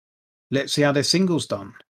 Let's see how their singles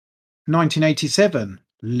done. 1987,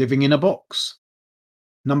 Living in a Box.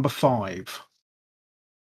 Number 5.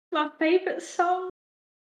 My favourite song.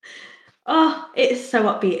 Oh, it's so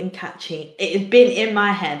upbeat and catchy. It has been in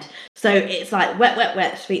my head. So it's like wet, wet,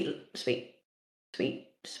 wet, sweet, sweet, sweet,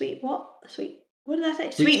 sweet, what? Sweet, what did I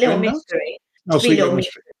say? Sweet Sweet Little Surrender? Mystery. Oh, Sweet Sweet Little Little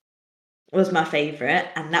Mystery Mystery. was my favourite,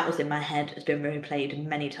 and that was in my head. It's been replayed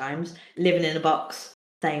many times. Living in a Box,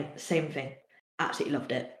 same thing. Absolutely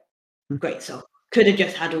loved it. Great song. Could have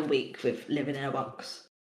just had a week with Living in a Box.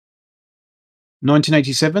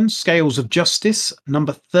 1987, Scales of Justice,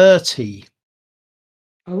 number 30.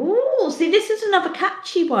 Oh, see, this is another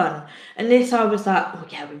catchy one. And this, I was like, oh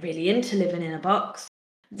yeah, we're really into Living in a Box.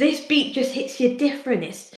 This beat just hits you different.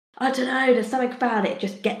 It's, I don't know, there's something about it, it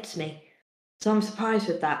just gets me. So I'm surprised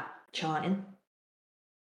with that charting.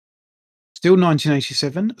 Still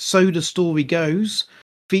 1987, So the Story Goes,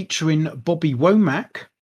 featuring Bobby Womack,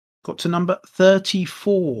 got to number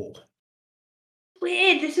 34.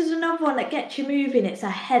 Weird, this is another one that gets you moving. It's a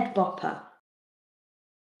head bopper.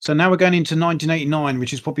 So now we're going into 1989,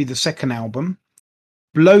 which is probably the second album.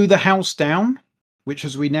 Blow the House Down, which,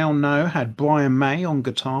 as we now know, had Brian May on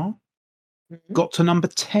guitar, got to number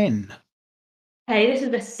 10. Hey, this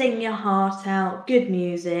is the sing your heart out, good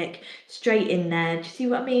music, straight in there. Do you see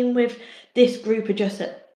what I mean? With this group are just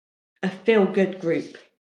a feel good group.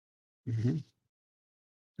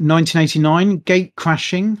 1989, Gate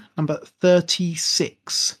Crashing, number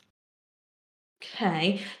 36.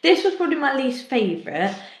 Okay, this was probably my least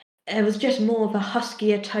favourite. It was just more of a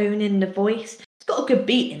huskier tone in the voice. It's got a good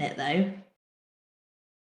beat in it though.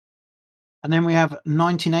 And then we have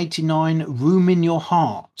 1989, Room in Your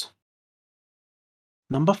Heart,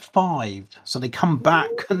 number 5. So they come back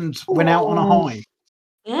and went out on a high.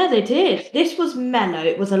 Yeah, they did. This was mellow.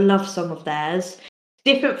 It was a love song of theirs.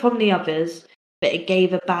 Different from the others, but it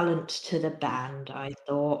gave a balance to the band, I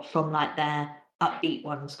thought, from like their upbeat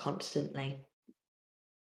ones constantly.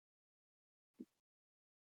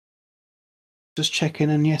 Just checking,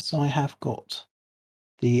 and yes, I have got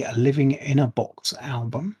the Living in a Box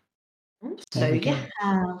album. So we you go.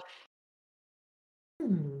 have.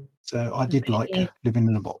 So I did like Living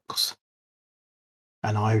in a Box.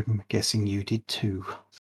 And I'm guessing you did too.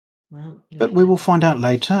 Well, but we will find out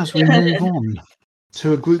later as we move on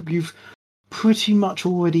to a group you've pretty much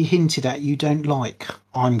already hinted at you don't like,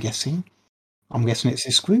 I'm guessing. I'm guessing it's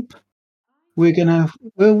this group. We'll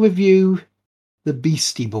review the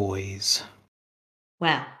Beastie Boys.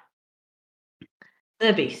 Well,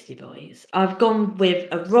 the Beastie Boys. I've gone with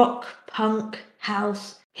a rock, punk,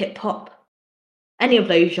 house, hip hop. Any of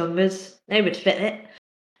those genres, they would fit it.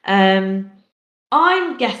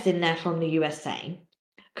 I'm guessing they're from the USA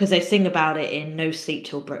because they sing about it in No Sleep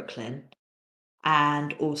Till Brooklyn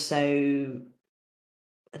and also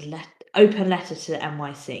Open Letter to the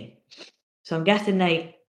NYC. So I'm guessing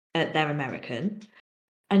they're American.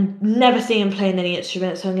 And never seen them playing any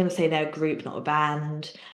instruments, so I'm going to say they're a group, not a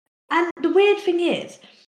band. And the weird thing is,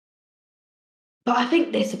 but I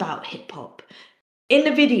think this about hip hop. In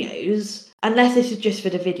the videos, unless this is just for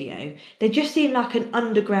the video, they just seem like an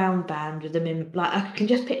underground band with them in, like, I can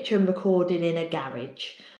just picture them recording in a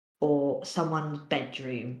garage or someone's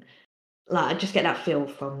bedroom. Like, I just get that feel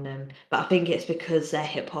from them. But I think it's because they're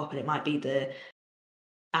hip hop and it might be the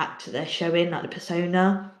act they're showing, like the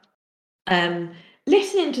persona.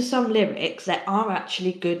 Listening to some lyrics, there are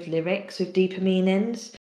actually good lyrics with deeper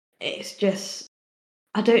meanings. It's just,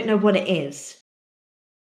 I don't know what it is.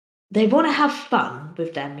 They want to have fun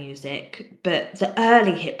with their music, but the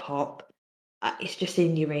early hip hop, it's just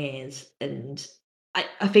in your ears. And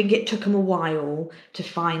I think it took them a while to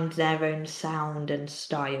find their own sound and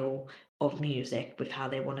style of music with how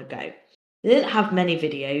they want to go. They didn't have many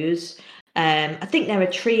videos. I think they're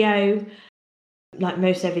a trio. Like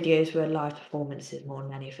most of their videos were live performances more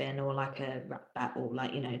than anything, or like a rap battle.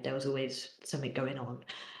 Like, there was always something going on.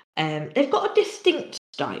 They've got a distinct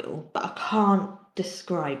style, but I can't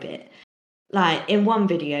describe it. Like in one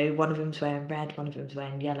video, one of them's wearing red, one of them's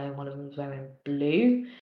wearing yellow, and one of them's wearing blue,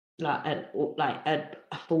 like a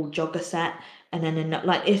full jogger set, and then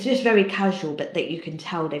like it's just very casual, but that you can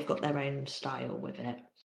tell they've got their own style with it.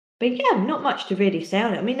 But yeah, not much to really say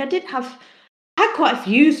on it. I mean, I had quite a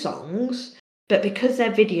few songs, but because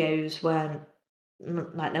their videos weren't,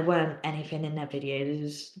 like, there weren't anything in their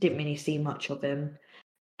videos, didn't really see much of them.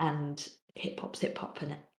 and hip hop,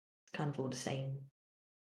 and it's kind of all the same.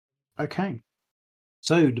 Okay.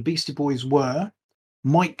 So the Beastie Boys were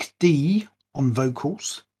Mike D on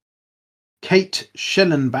vocals, Kate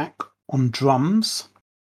Schellenbach on drums,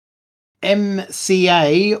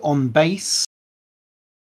 MCA on bass.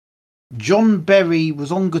 John Berry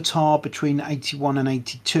was on guitar between 81 and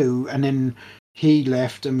 82, and then he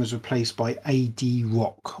left and was replaced by A.D.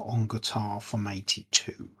 Rock on guitar from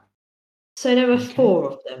 82. So there were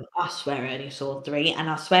 4 of them. I swear I only saw 3, and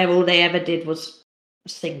I swear all they ever did was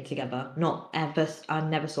sing together. I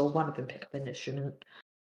never saw one of them pick up an instrument.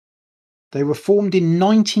 They were formed in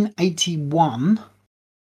 1981.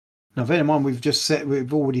 Now, bear in mind,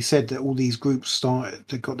 we've already said that all these groups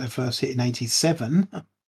they got their first hit in 87.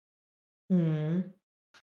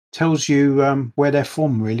 Tells you where they're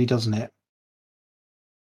from, really, doesn't it?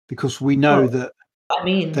 Because we know that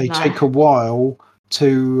they take a while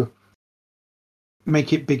to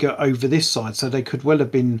make it bigger over this side, so they could well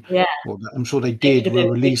have been. Yeah, well, I'm sure they did.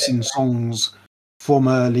 Were releasing songs from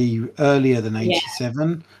earlier than 87.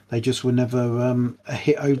 Yeah. They just were never a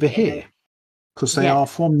hit over here because they are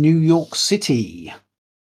from New York City.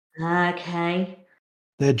 Okay.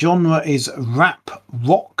 Their genre is rap,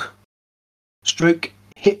 rock, stroke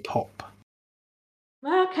hip hop.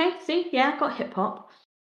 Okay, see, yeah, I got hip hop.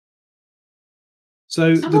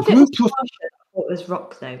 So the group I thought it was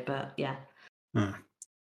rock though, but yeah.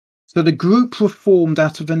 So the group were formed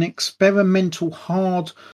out of an experimental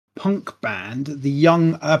hard punk band, the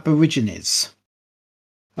Young Aborigines,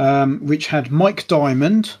 which had Mike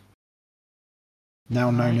Diamond, now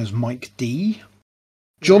known as Mike D,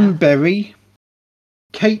 John Berry,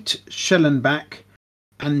 Kate Schellenbach,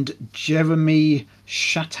 and Jeremy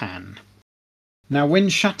Shatan. Now, when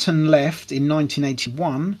Shatan left in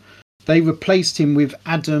 1981, they replaced him with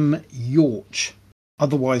Adam Yorch,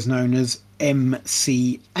 otherwise known as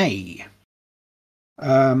MCA.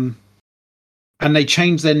 And they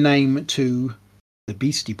changed their name to the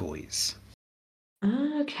Beastie Boys.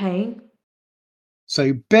 Okay.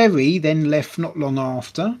 So Berry then left not long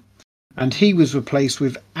after, and he was replaced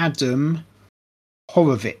with Adam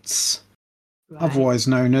Horovitz, otherwise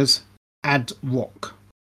known as Ad Rock.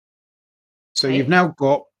 So you've now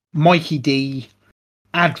got Mikey D,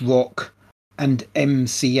 Ad Rock, and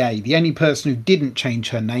MCA. The only person who didn't change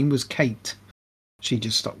her name was Kate. She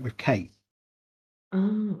just stuck with Kate.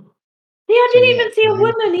 Oh. See, I didn't even see a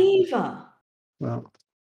woman either. Well,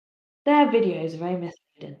 their videos are very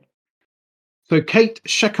misleading. So Kate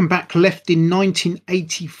Schellenbach left in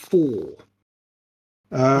 1984.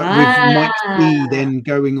 With Mike D then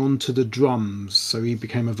going on to the drums. So he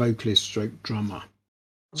became a vocalist stroke drummer.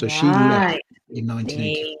 So she left in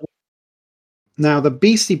 1984. Now, the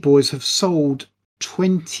Beastie Boys have sold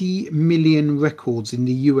 20 million records in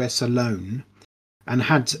the US alone and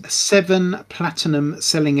had 7 platinum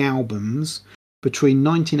selling albums between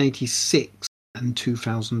 1986 and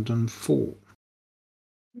 2004.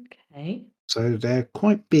 Okay. So they're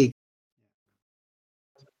quite big.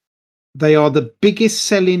 They are the biggest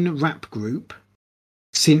selling rap group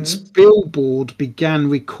since Billboard began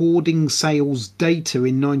recording sales data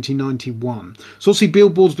in 1991. So obviously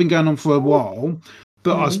Billboard's been going on for a while,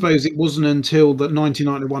 but I suppose it wasn't until that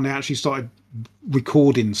 1991 they actually started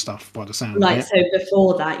recording stuff by the sound of it. So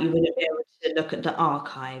before that you wouldn't be able to look at the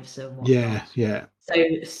archives and whatnot. Yeah. So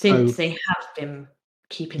since they have been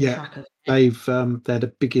keeping track of it. They're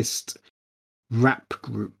the biggest rap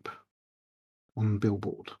group on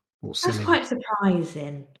Billboard. That's quite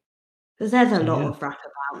surprising. Because there's a lot of rap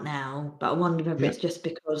about now, but I wonder if it's just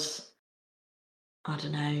because, I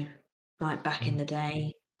don't know, like back in the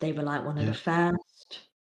day, they were like one of the first.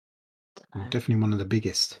 Definitely one of the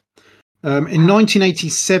biggest. In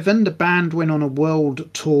 1987, the band went on a world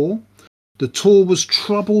tour. The tour was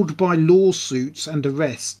troubled by lawsuits and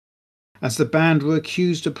arrests, as the band were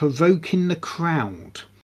accused of provoking the crowd.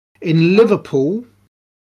 In Liverpool,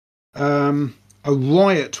 a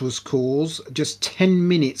riot was caused just 10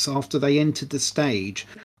 minutes after they entered the stage,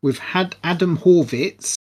 with Adam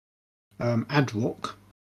Horovitz, Ad Rock,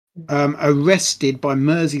 arrested by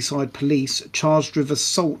Merseyside police, charged with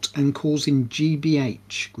assault and causing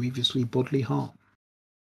GBH, grievously bodily harm.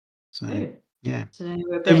 So,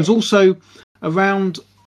 there was also around,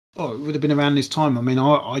 it would have been around this time. I mean,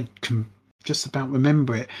 I can just about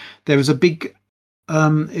remember it. There was a big,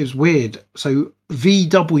 it was weird. So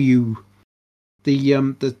VW,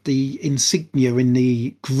 the insignia in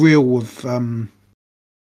the grille of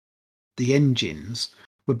the engines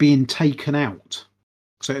were being taken out.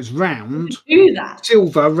 So it was round,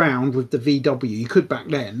 silver round with the VW. You could back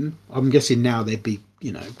then. I'm guessing now they'd be,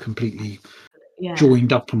 completely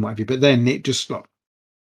joined up and whatever. But then it just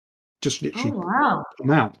Just Oh literally wow.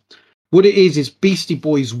 come out. What it is Beastie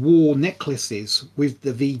Boys wore necklaces with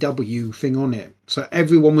the VW thing on it. So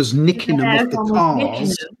everyone was nicking them Yeah, off the everyone was nicking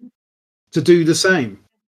cars them. to do the same.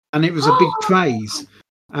 And it was a big craze.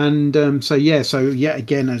 And so yet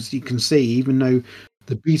again, as you can see, even though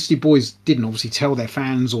the Beastie Boys didn't obviously tell their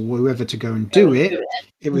fans or whoever to go and do it,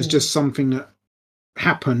 it was just something that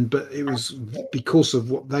happened, but it was because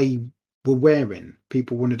of what they were wearing.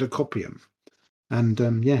 People wanted to copy them. And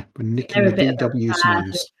we're nicking They're the a bit of a VW's bad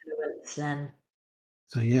names. influence then.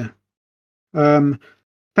 So yeah.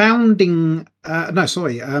 Founding no,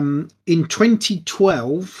 sorry. In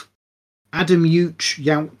 2012, Adam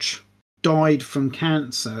Yauch died from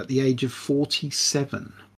cancer at the age of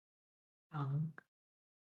 47.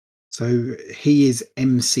 So he is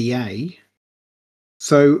MCA.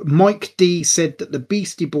 So Mike D said that the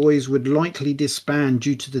Beastie Boys would likely disband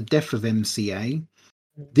due to the death of MCA.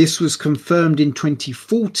 This was confirmed in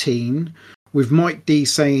 2014, with Mike D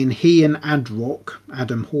saying he and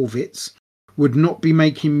Adam Horvitz, would not be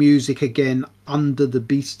making music again under the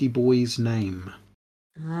Beastie Boys name.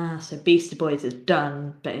 So Beastie Boys is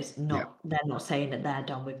done, but it's not. Yeah. They're not saying that they're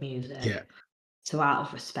done with music. Yeah. So out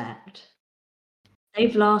of respect,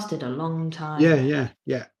 they've lasted a long time. Yeah.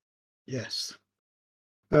 Yes.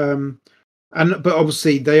 But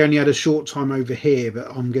obviously they only had a short time over here,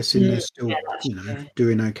 but I'm guessing they're still,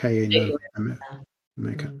 doing okay in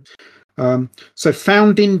America. So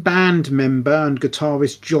founding band member and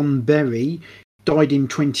guitarist John Berry died in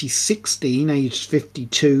 2016, aged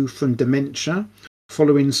 52, from dementia,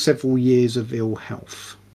 following several years of ill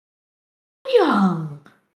health. Young.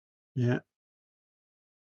 Yeah.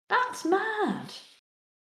 That's mad.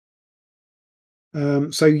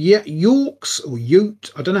 Yorks or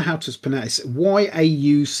Ute, I don't know how to pronounce it.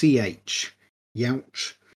 Yauch.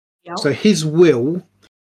 Yauch. So his will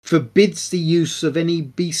forbids the use of any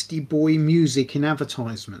Beastie Boy music in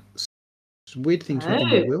advertisements. It's a weird thing to have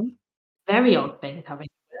in a will. Very odd thing having a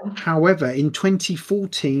will. However, in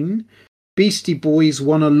 2014, Beastie Boys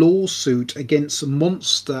won a lawsuit against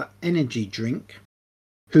Monster Energy Drink,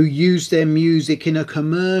 who used their music in a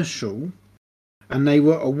commercial, and they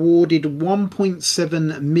were awarded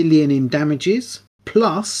 $1.7 million in damages,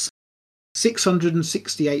 plus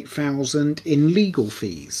 $668,000 in legal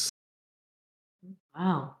fees.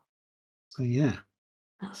 Wow. So yeah.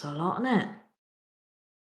 That's a lot, isn't it?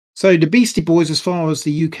 So the Beastie Boys, as far as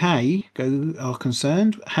the UK are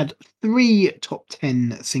concerned, had 3 top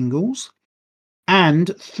 10 singles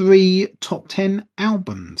and 3 top 10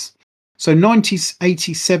 albums. So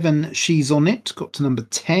 1987, She's On It, got to number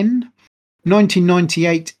 10.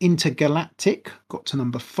 1998, Intergalactic, got to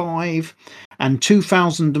number 5. And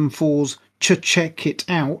 2004's Check It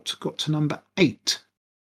Out, got to number 8.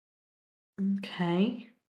 Okay.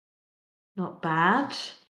 Not bad.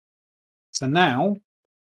 So now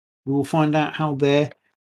we will find out how their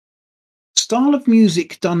style of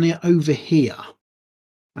music done it over here,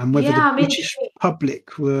 and whether the British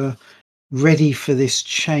public were ready for this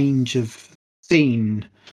change of scene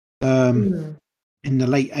in the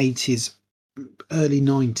late 80s, early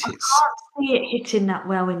 90s. I can't see it hitting that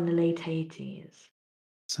well in the late 80s.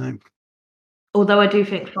 So, although I do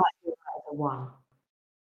think Fight for Your Right is a 1.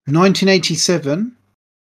 1987,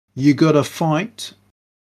 You Gotta Fight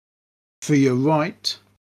for Your Right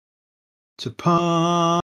to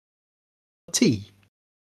Party.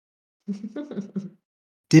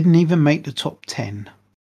 Didn't even make the top 10.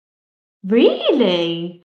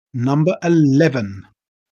 Really? Number 11.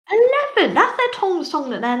 11? That's their song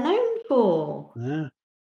that they're known for. Yeah.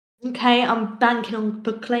 Okay, I'm banking on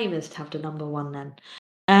Proclaimers to have the number 1 then.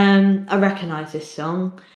 I recognise this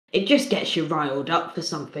song. It just gets you riled up for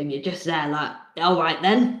something. You're just there like, all right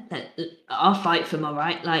then, I'll fight for my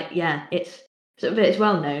right. Like, yeah, it's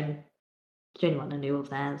well known. It's the only one I knew of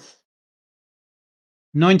theirs.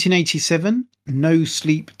 1987, No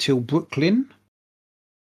Sleep Till Brooklyn.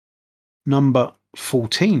 Number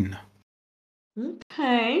 14.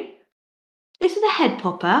 Okay. This is a head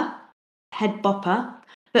bopper.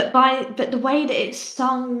 But the way that it's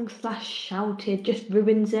sung / shouted just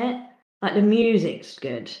ruins it. Like the music's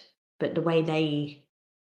good, but the way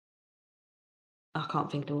I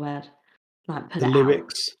can't think of the word. Like put the it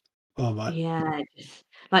lyrics. Out. Oh right. Yeah, just,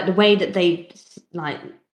 like the way that the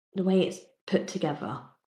way it's put together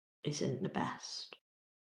isn't the best.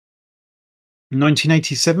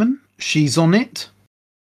 1987, She's On It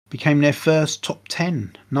became their first top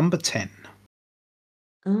 10, number 10.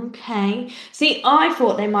 Okay. See, I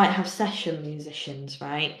thought they might have session musicians,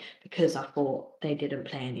 right? Because I thought they didn't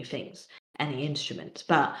play any things. any instruments.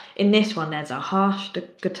 But in this one, there's a harsh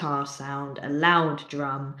guitar sound, a loud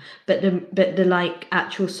drum, but the like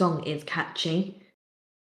actual song is catchy.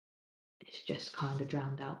 It's just kind of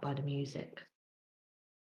drowned out by the music.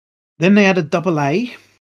 Then they had a double A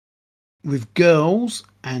with Girls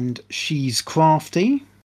and She's Crafty.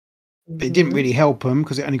 But it didn't Mhm. really help them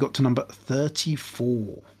because it only got to number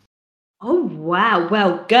 34. Oh wow!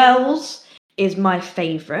 Well, Girls is my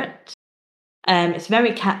favourite. It's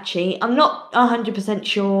very catchy. I'm not 100%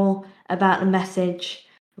 sure about the message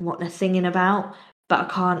and what they're singing about, but I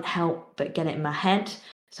can't help but get it in my head.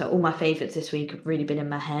 So all my favourites this week have really been in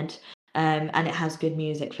my head. And it has good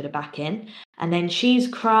music for the back in. And then She's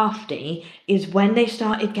Crafty is when they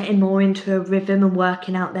started getting more into a rhythm and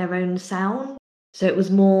working out their own sound. So it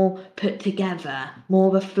was more put together, more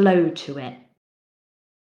of a flow to it.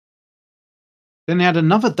 Then they had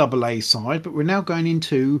another double A side, but we're now going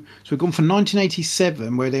into. So we've gone from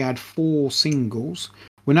 1987, where they had 4 singles.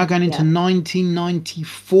 We're now going into Yeah.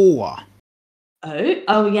 1994.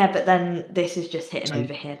 Oh yeah, but then this is just hitting So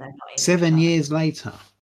over here. They're not in the 7 chart. years later.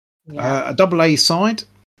 Yeah. A double A side,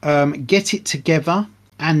 Get It Together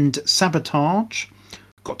and Sabotage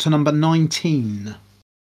got to number 19.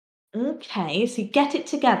 Okay, so Get It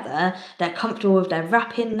Together, they're comfortable with their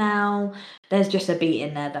rapping now. There's just a beat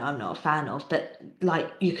in there that I'm not a fan of, but like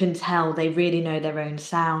you can tell they really know their own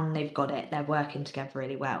sound, they've got it, they're working together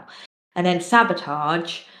really well. And then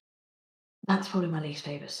Sabotage, that's probably my least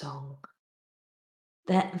favourite song.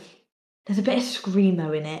 There, there's a bit of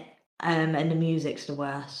screamo in it, and the music's the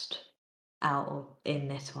worst out of in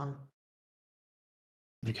this one.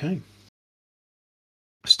 Okay.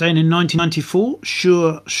 Staying in 1994,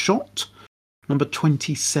 Sure Shot, number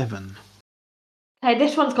 27. Hey,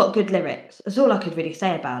 this one's got good lyrics. That's all I could really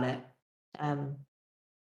say about it. Um,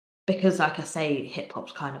 Because like I say, hip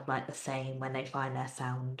hop's kind of like the same when they find their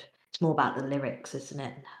sound. It's more about the lyrics, isn't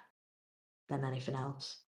it, than anything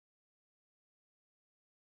else.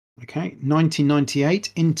 Okay.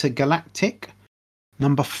 1998, Intergalactic,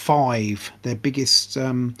 number 5, their biggest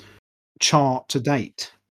chart to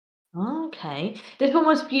date. Okay. This one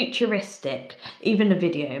was futuristic. Even the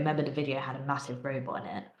video, remember the video had a massive robot in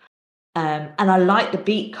it. And I like the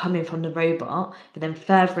beat coming from the robot, but then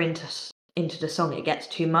further into the song, it gets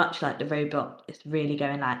too much. Like the robot is really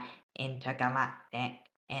going like intergalactic,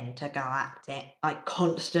 intergalactic, like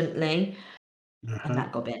constantly, and Uh-huh.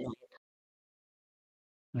 that got a bit annoying.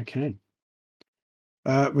 Okay.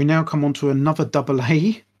 We now come on to another double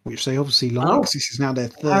A, which they obviously like, Oh, 'cause this is now their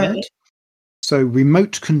apparently. third. So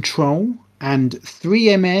Remote Control and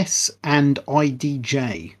 3MS and IDJ.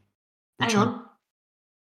 Hang Which I on.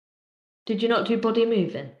 Did you not do body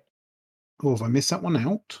moving? oh, have I missed that one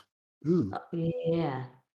out? Ooh, Yeah.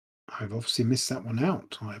 I've obviously missed that one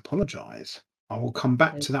out. I apologise. I will come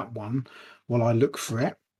back O to that one while I look for okay,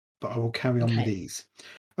 it, but I will carry on with okay. these.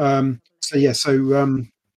 So yeah, so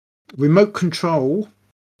Remote Control.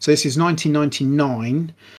 So this is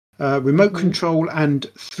 1999. Remote Mhm. Control and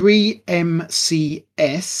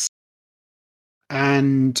 3MCS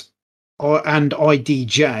and and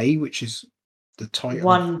IDJ, which is the title of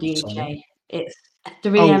 1 the song. DJ. It's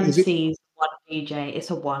 3 Oh, is it? MCs, 1 DJ.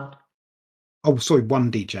 It's a 1. Oh, sorry,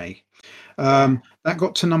 one DJ. Yeah. That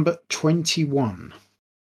got to number 21.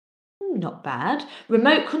 Not bad.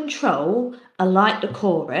 Remote Control, I like the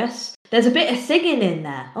chorus. There's a bit of singing in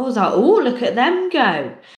there. I was like, "Oh, look at them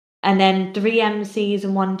go." And then 3 MCs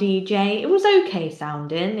and 1 DJ. It was okay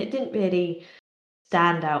sounding. It didn't really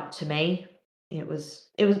stand out to me. It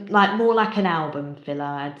was like more like an album filler,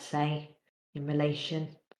 I'd say, in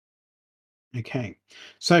relation. Okay.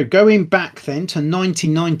 So going back then to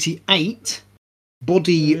 1998,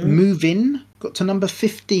 Body Mm. Movin' got to number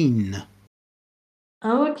 15.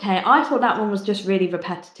 Oh, okay. I thought that one was just really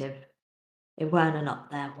repetitive. It weren't an up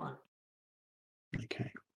there one.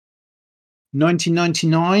 Okay.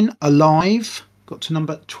 1999, Alive got to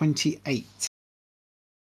number 28.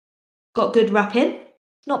 Got good rapping.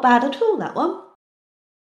 Not bad at all, that one.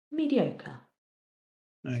 Mediocre.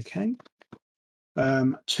 Okay.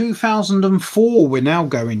 2004, we're now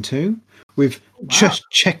going to with Oh, wow. Just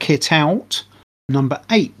Check It Out, number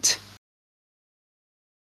 8.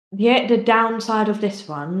 Yeah, the downside of this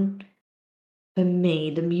one, for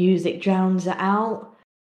me, the music drowns it out.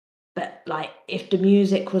 But like, if the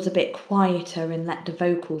music was a bit quieter and let the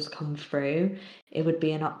vocals come through, it would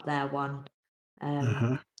be an up there one. Um,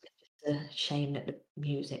 Uh-huh. it's a shame that the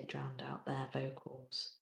music drowned out their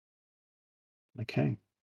vocals. Okay.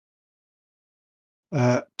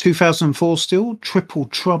 2004 still, Triple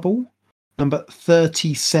Trouble, number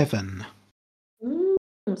 37. Mm,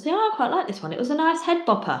 see, I quite like this one. It was a nice head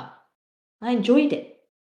bopper. I enjoyed it.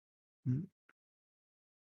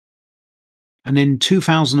 And in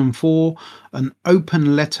 2004, an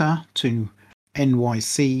open letter to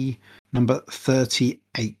NYC number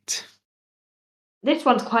 38. This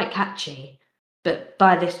one's quite catchy, but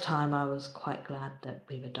by this time I was quite glad that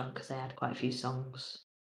we were done because they had quite a few songs.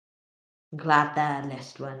 I'm glad their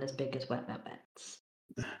list weren't as big as Wet Wet Wet's.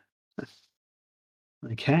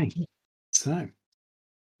 Okay, so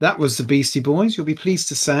that was the Beastie Boys. You'll be pleased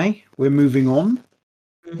to say we're moving on.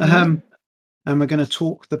 Mhm. And we're going to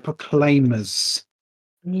talk the Proclaimers.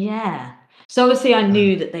 Yeah. So obviously I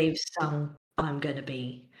knew that they've sung I'm Gonna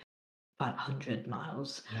Be 500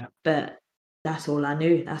 Miles, Yeah. but that's all I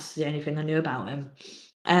knew. That's the only thing I knew about him.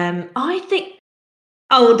 I think,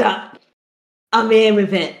 hold up, I'm here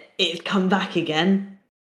with it. It's come back again.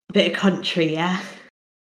 A bit of country, yeah.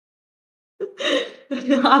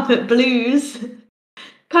 I put blues.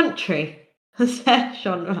 Country. That's their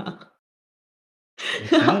genre.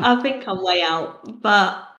 Okay. I think I'm way out,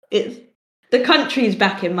 but it's the country's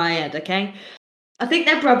back in my head, okay? I think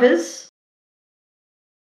they're brothers.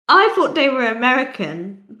 I thought they were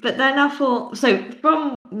American, but then I thought, so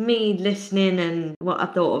from me listening and what I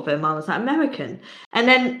thought of them, I was like, American. And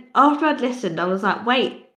then after I'd listened, I was like,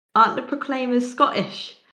 wait, aren't the Proclaimers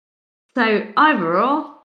Scottish? So either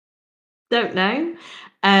or, don't know.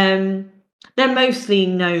 They're mostly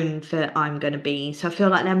known for I'm Gonna Be, so I feel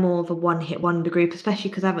like they're more of a one-hit wonder group, especially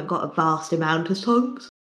because they haven't got a vast amount of songs.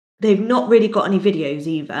 They've not really got any videos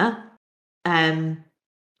either.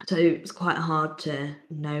 So it's quite hard to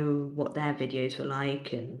know what their videos were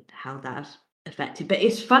like and how that's affected. But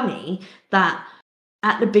it's funny that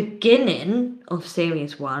at the beginning of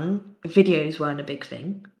Series 1, videos weren't a big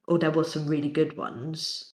thing, or there was some really good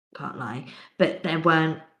ones, can't lie, but there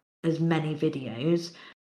weren't as many videos.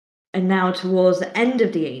 And now towards the end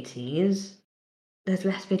of the 80s, there's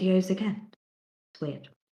less videos again. It's weird.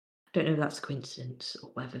 I don't know if that's a coincidence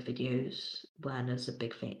or whether videos weren't as a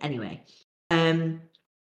big thing. Anyway,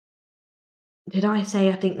 did I say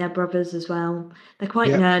I think they're brothers as well? They're quite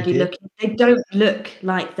Yep, you nerdy did. looking. They don't look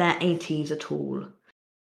like they're 80s at all.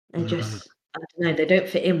 They're just, I don't know, they don't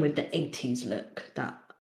fit in with the 80s look that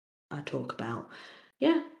I talk about.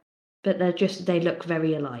 Yeah, but they look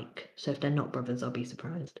very alike. So if they're not brothers, I'll be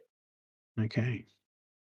surprised. Okay.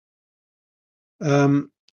 The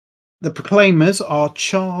Proclaimers are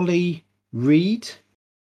Charlie Reid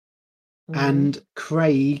and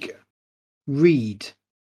Craig Reid.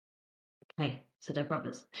 Okay, so they're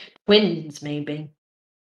brothers. Twins, maybe.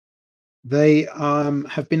 They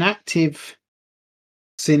have been active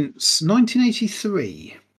since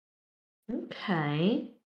 1983.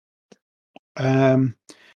 Okay. And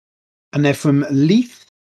they're from Leith,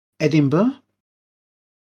 Edinburgh.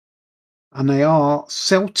 And they are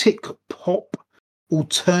Celtic pop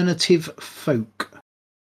alternative folk.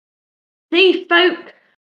 See, folk,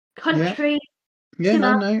 country. Yeah, you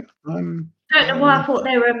no. Don't know why I thought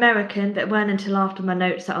they were American, but it weren't until after my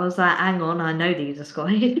notes that I was like, hang on, I know these are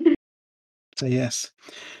Scottish. So yes.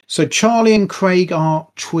 So Charlie and Craig are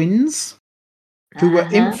twins who were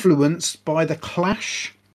influenced by the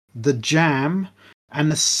Clash, the Jam, and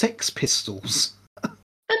the Sex Pistols.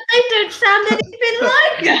 But they don't sound anything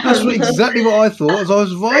like them. That's exactly what I thought as I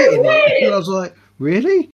was writing it. And I was like,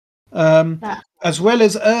 really? As well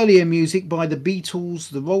as earlier music by the Beatles,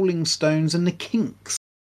 the Rolling Stones, and the Kinks.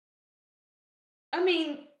 I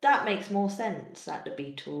mean, that makes more sense. Like the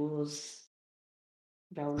Beatles,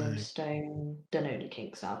 Rolling Stone, don't know who the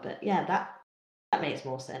Kinks are, but yeah, that makes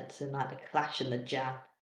more sense than like the Clash and the Jam.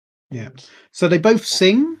 Yeah. So they both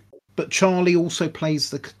sing, but Charlie also plays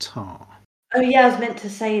the guitar. Oh yeah, I was meant to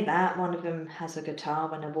say that. One of them has a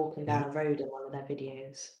guitar when they're walking down a road in one of their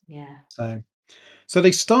videos. Yeah. So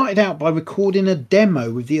they started out by recording a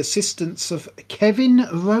demo with the assistance of Kevin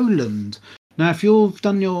Rowland. Now, if you've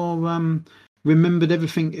done your remembered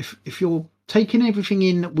everything, if you're taking everything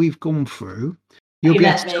in that we've gone through, you'll be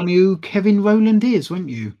able to tell me who Kevin Rowland is, won't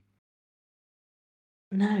you?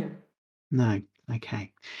 No.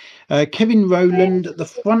 Okay. Kevin Rowland, the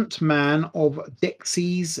front man of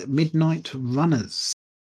Dexy's Midnight Runners.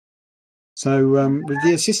 So with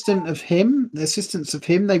the assistance of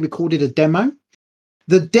him, they recorded a demo.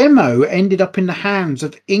 The demo ended up in the hands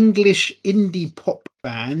of English indie pop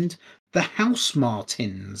band the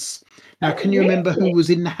Housemartins. Now, can you remember who was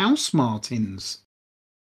in the Housemartins?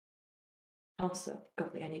 Also, God,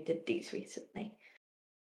 we only did these recently.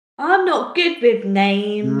 I'm not good with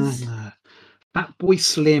names. Fatboy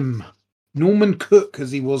Slim, Norman Cook,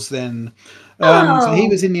 as he was then. So he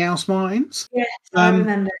was in the Housemartins. Yes, I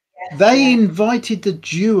remember. Yes, they invited the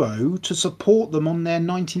duo to support them on their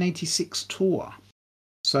 1986 tour.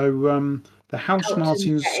 So The House Helped them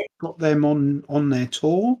Martins get it. got them on their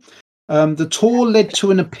tour. The tour led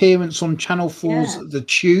to an appearance on Channel 4's Yeah. The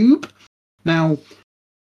Tube. Now,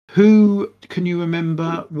 who can you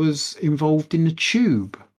remember was involved in The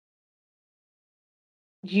Tube?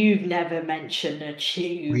 You've never mentioned a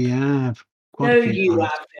tube. We have. Quite No, a few you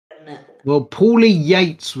times. haven't. Well, Paulie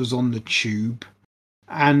Yates was on The Tube,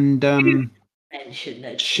 and Mention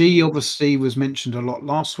a she tube. obviously was mentioned a lot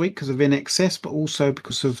last week because of INXS, but also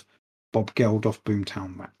because of Bob Geldof,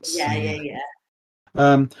 Boomtown Rats. Yeah.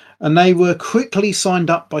 And they were quickly signed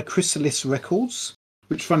up by Chrysalis Records,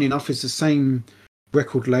 which, funny enough, is the same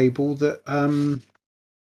record label that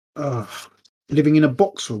Living in a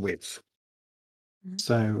Box were with.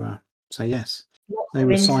 So yes, they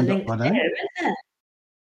were signed up by them.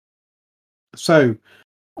 So,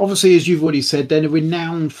 obviously, as you've already said, they're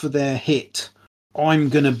renowned for their hit "I'm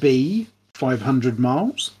Gonna Be 500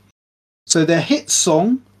 Miles." So their hit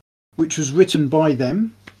song, which was written by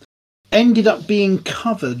them, ended up being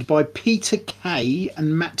covered by Peter Kay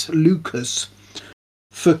and Matt Lucas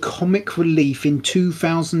for Comic Relief in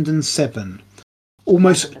 2007,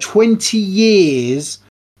 almost 20 years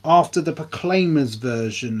after the Proclaimers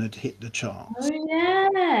version had hit the charts. Oh,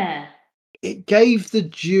 yeah. It gave the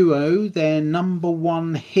duo their number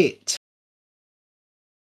one hit.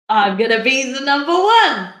 I'm gonna be the number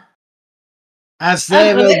one. As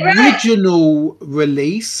their original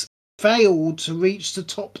release failed to reach the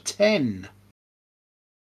top 10.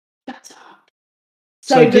 Shut up.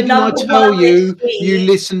 So didn't I tell you you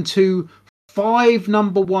listened to 5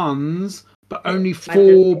 number ones, but only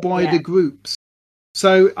 4 by the groups?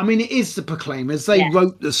 So, I mean, it is the Proclaimers. They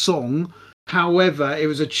wrote the song. However, it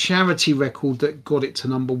was a charity record that got it to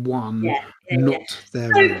number one, not their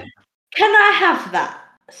own. Can I have that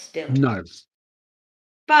still? No.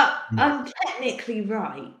 But I'm technically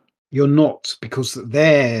right. You're not, because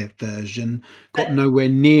their version got nowhere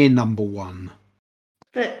near number one.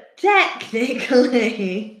 But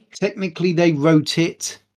technically... Technically, they wrote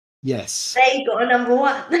it. Yes. They got a number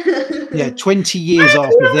one. Yeah, 20 years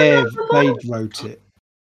after they wrote it.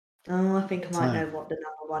 Oh, I think I might know what the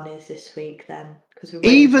number one is this week then.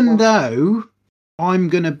 Even though I'm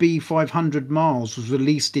Gonna Be 500 Miles was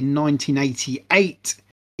released in 1988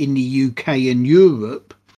 in the UK and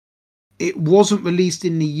Europe, it wasn't released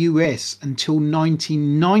in the US until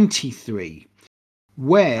 1993,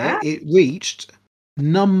 where it reached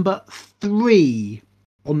number 3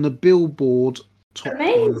 on the Billboard Top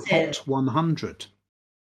Hot 100,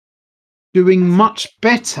 doing much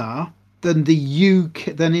better than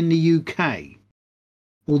in the UK.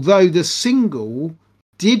 Although the single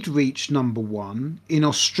did reach number 1 in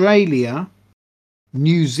Australia,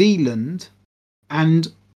 New Zealand,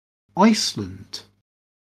 and Iceland.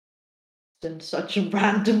 And such a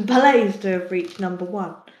random place to have reached number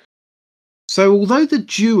 1. So although the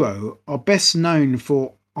duo are best known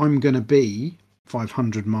for I'm Gonna Be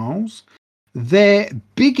 500 Miles, their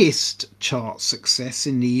biggest chart success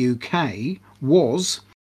in the UK was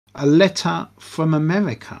A Letter from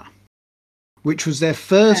America, which was their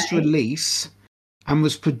first release and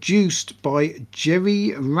was produced by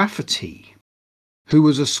Gerry Rafferty, who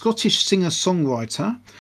was a Scottish singer-songwriter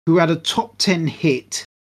who had a top 10 hit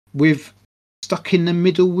with Stuck in the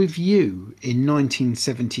Middle with You in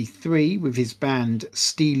 1973 with his band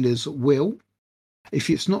Stealers Will. If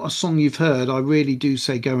it's not a song you've heard, I really do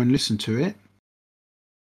say go and listen to it.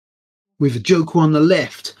 With a joker on the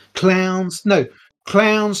left, clowns to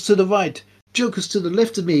the right, jokers to the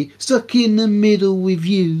left of me, stuck in the middle with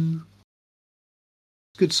you.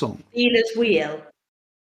 Good song. Stealers Wheel.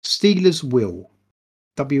 Stealers Will.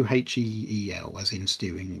 WHEEL, as in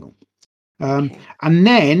steering wheel. And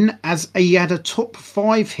then he had a top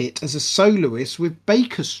 5 hit as a soloist with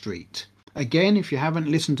Baker Street. Again, if you haven't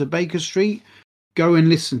listened to Baker Street, go and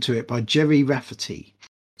listen to it by Gerry Rafferty.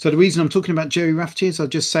 So the reason I'm talking about Gerry Rafferty is I'll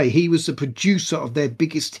just say he was the producer of their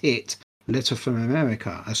biggest hit, Letter from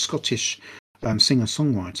America, a Scottish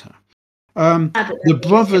singer-songwriter. The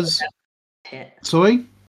brothers... Sorry?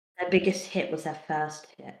 Their biggest hit was their first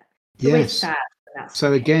hit. It's yes. Sad,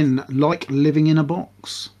 so again, like Living in a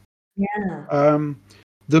Box. Yeah.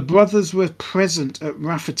 The brothers were present at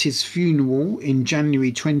Rafferty's funeral in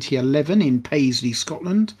January 2011 in Paisley,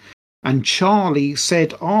 Scotland. And Charlie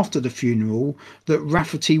said after the funeral that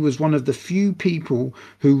Rafferty was one of the few people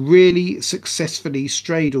who really successfully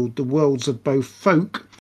straddled the worlds of both folk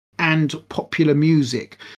and popular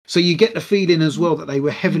music. So you get the feeling as well that they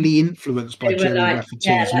were heavily influenced by Gerry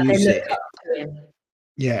Rafferty's music. They looked up to him.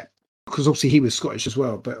 Yeah, because obviously he was Scottish as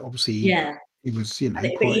well, but obviously he was, but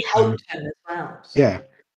he helped him as well. So. Yeah.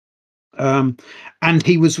 Um, and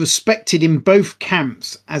he was respected in both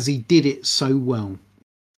camps as he did it so well.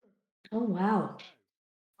 Oh wow.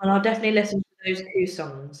 Well, I'll definitely listen to those two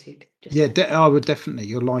songs you just Yeah, said. I would definitely.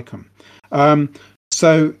 You'll like them.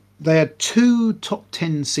 So they had 2 top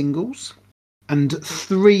 10 singles and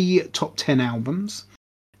 3 top 10 albums.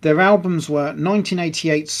 Their albums were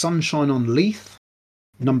 1988 Sunshine on Leith,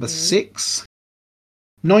 number Mhm. 6,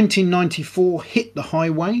 1994 Hit the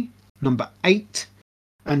Highway, number 8,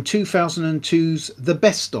 and 2002's The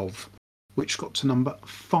Best Of, which got to number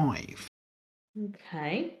 5.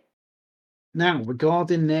 Okay. Now,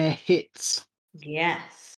 regarding their hits,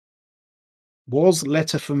 Yes. was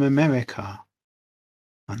Letter from America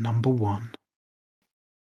a number 1?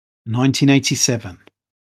 1987,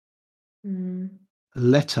 Mm,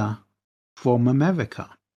 Letter from America.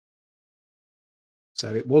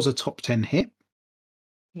 So it was a top 10 hit,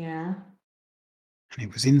 yeah. and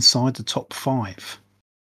it was inside the top 5.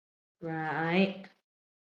 Right.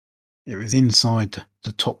 It was inside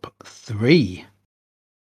the top 3.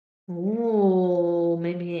 Oh,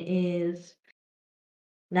 maybe it is.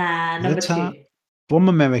 Nah, number Letter 2. from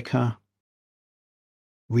America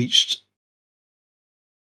reached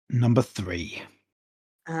number 3.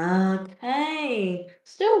 Okay.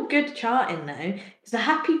 Still good charting though. It's a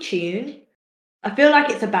happy tune. I feel like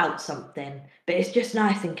it's about something, but it's just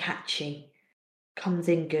nice and catchy. Comes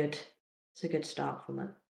in good. It's a good start from it.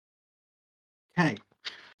 Okay.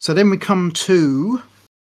 So then we come to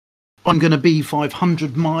I'm Gonna Be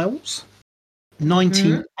 500 Miles, Mm-hmm.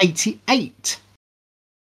 1988.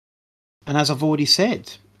 And as I've already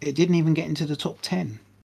said, it didn't even get into the top 10.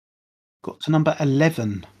 Got to number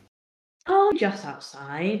 11. Oh, just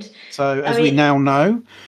outside. So I as we mean, now know,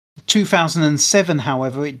 2007,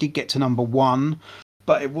 however, it did get to number 1,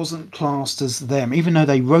 but it wasn't classed as them. Even though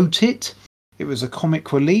they wrote it, it was a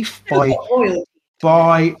comic relief still got royalty.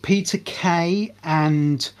 by Peter Kay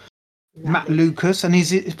and That Matt makes sense. Lucas, and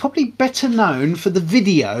he's probably better known for the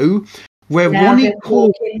video where Yeah, Ronnie they're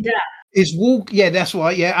Corbett walking down. is Yeah, that's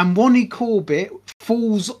right. Yeah, and Ronnie Corbett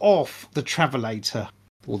falls off the travelator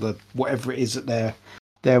or the whatever it is that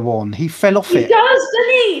they're on. He fell off He it. does,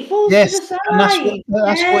 doesn't he? Falls to Yes, the and side.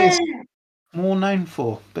 that's what Yeah. it's more known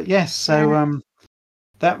for. But yes, Yeah. so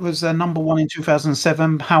that was number 1 in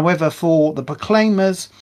 2007. However, for the Proclaimers,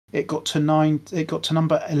 it got to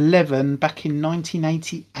number 11 back in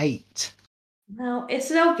 1988. Well,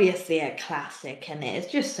 it's obviously a classic, and it's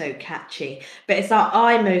just so catchy. But it's like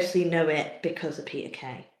I mostly know it because of Peter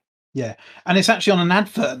Kay. Yeah, and it's actually on an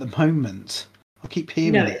advert at the moment. I keep No,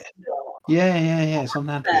 hearing it. it's not. Yeah. It's on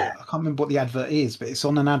an advert. But I can't remember what the advert is, but it's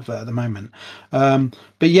on an advert at the moment.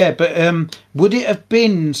 Would it have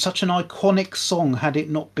been such an iconic song had it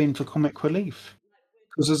not been for Comic Relief?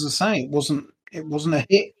 Because as I say, it wasn't a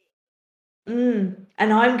hit. And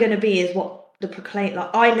I'm gonna be is what the Proclaim like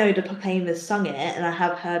I know the Proclaimers sung it, and I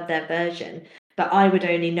have heard their version, but I would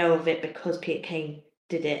only know of it because Peter Kay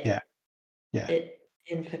did Yeah, yeah. it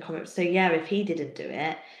in for comics. So yeah, if he didn't do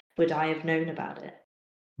it, would I have known about it?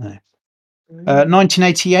 No. Mm.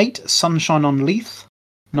 1988, Sunshine on Leith,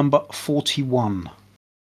 number 41.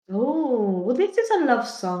 Oh, well, this is a love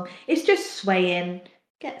song. It's just swaying,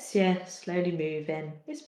 gets you slowly moving.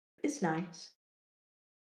 It's nice.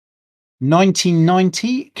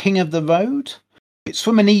 1990, King of the Road. It's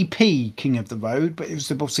from an EP, King of the Road, but it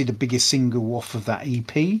was obviously the biggest single off of that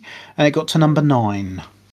EP, and it got to number 9.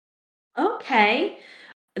 Okay,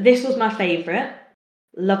 this was my favourite.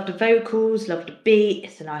 Love the vocals, love the beat.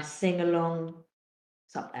 It's a nice sing along.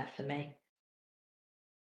 It's up there for me.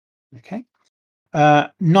 Okay.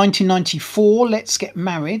 1994, Let's Get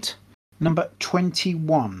Married, number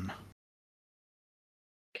 21.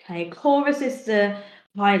 Okay, chorus is the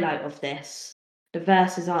highlight of this. The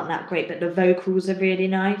verses aren't that great, but the vocals are really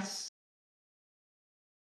nice.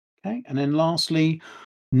 Okay. And then lastly,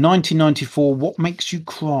 1994, What Makes You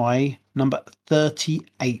Cry, number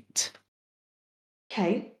 38.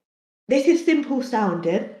 Okay, this is simple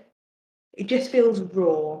sounding. It just feels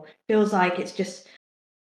raw. Feels like it's just,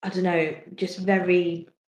 I don't know, just very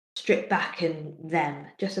stripped back and them,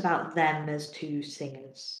 just about them as two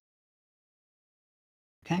singers.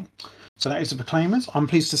 Okay. So that is the Proclaimers. I'm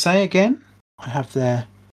pleased to say again, I have their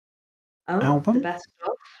Oh, the album, best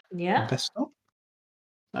of. the Yeah. best of.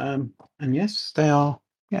 And yes, they are,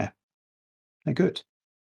 yeah, they're good.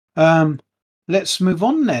 Let's move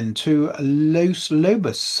on then to Los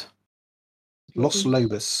Lobos.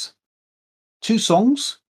 2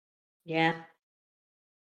 songs. Yeah.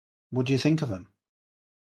 What do you think of them?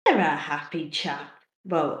 They're a happy chap.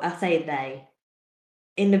 Well, I say they.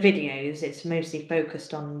 In the videos, it's mostly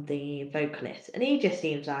focused on the vocalist, and he just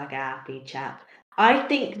seems like a happy chap. I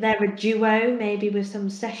think they're a duo, maybe with some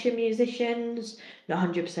session musicians.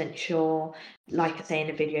 Not 100% sure. Like I say in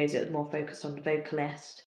the videos, it was more focused on the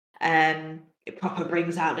vocalist. It proper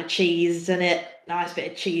brings out the cheese, doesn't it? Nice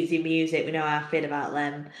bit of cheesy music. We know how I feel about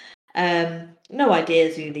them. No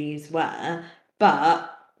ideas who these were,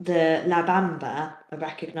 but the La Bamba are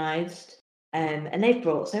recognised, and they've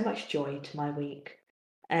brought so much joy to my week.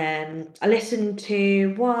 I listened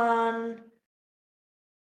to 1,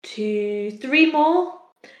 2, 3 more.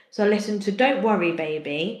 So I listened to Don't Worry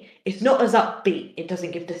Baby. It's not as upbeat. It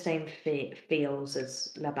doesn't give the same feels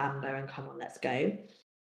as La Bamba and Come On Let's Go.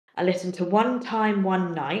 I listened to One Time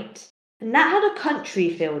One Night, and that had a country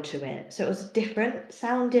feel to it. So it was different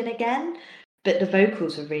sounding again, but the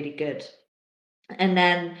vocals were really good. And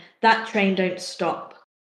then That Train Don't Stop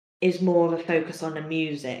is more of a focus on the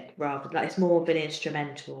music rather, like it's more of an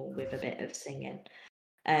instrumental with a bit of singing.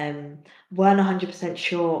 Weren't 100%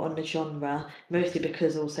 sure on the genre, mostly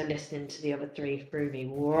because also listening to the other 3 threw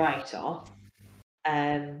me right off.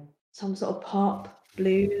 Some sort of pop,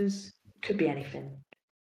 blues, could be anything.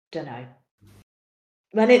 Don't know.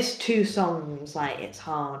 When it's 2 songs, like it's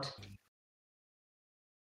hard.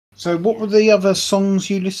 So, what were the other songs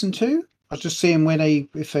you listened to? I was just seeing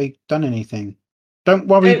if they done anything. Don't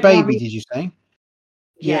Worry Don't Baby, worry. did you say?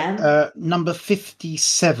 Yeah. Number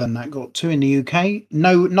 57, that got 2 in the UK.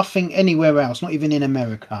 No, nothing anywhere else, not even in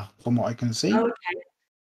America, from what I can see. Okay.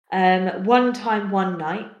 One Time One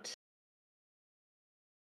Night.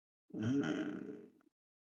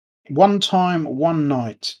 One Time One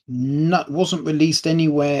Night. Wasn't released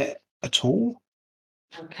anywhere at all.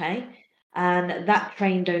 Okay. And That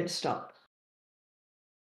Train Don't Stop.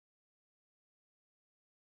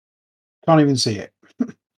 Can't even see it.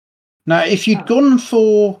 Now, if you'd Oh. gone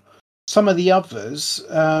for some of the others,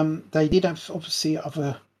 they did have obviously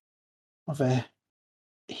other See,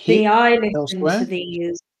 hits I listened elsewhere. to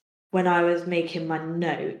these when I was making my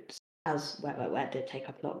notes, as where did take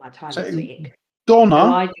up a lot of my time So this week.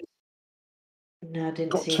 Donna No, I didn't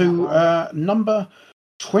got see that one. to number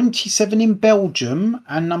 27 in Belgium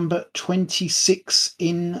and number 26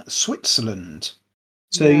 in Switzerland.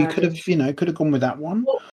 So No, you I could have, could have gone with that one.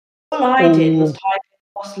 all I did was Or type in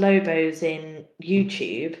Los Lobos in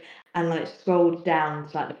YouTube and like scrolled down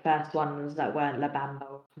to like the first ones that weren't La Bamba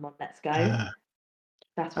or Come On Let's Go.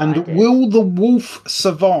 That's what I and did. Will the Wolf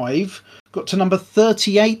Survive got to number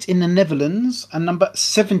 38 in the Netherlands and number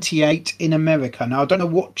 78 in America. Now I don't know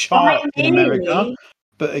what chart in America,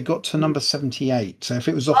 but it got to number 78. So if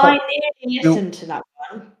it was a hot, I nearly listened to that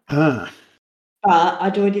one. But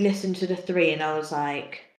I'd already listened to the 3 and I was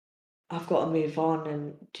like, I've got to move on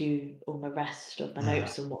and do all the rest of my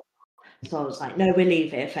notes and whatnot. So I was like, no, we'll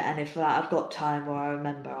leave it. And if I've got time or I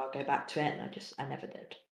remember, I'll go back to it. And I never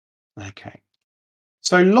did. Okay.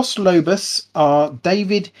 So Los Lobos are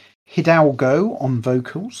David Hidalgo on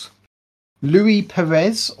vocals, Louis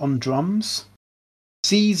Perez on drums,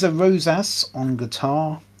 Cesar Rosas on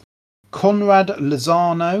guitar, Conrad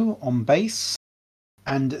Lozano on bass,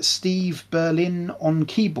 and Steve Berlin on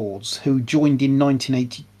keyboards, who joined in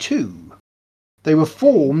 1982. They were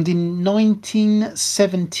formed in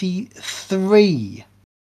 1973.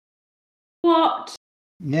 What?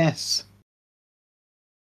 Yes.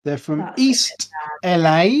 They're from East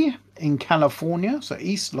LA in California, so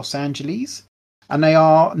East Los Angeles, and they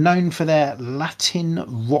are known for their Latin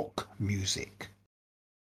rock music.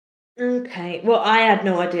 Okay. Well, I had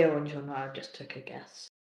no idea on genre. I just took a guess.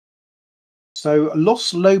 So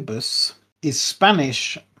Los Lobos is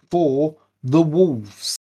Spanish for the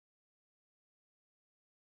wolves.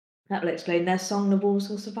 That will explain their song "The Wolves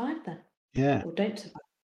Will Survive" then. Yeah. Or don't survive.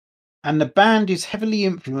 And the band is heavily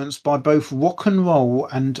influenced by both rock and roll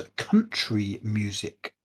and country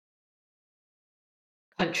music.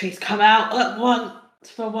 Countries come out at once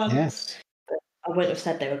for once. Yes. But I wouldn't have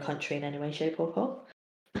said they were country in any way, shape, or form.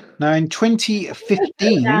 Now in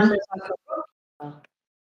 2015.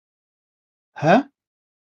 Huh?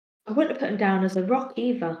 I wouldn't have put them down as a rock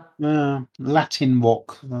either. Latin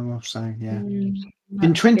rock, I was saying, yeah. In That's a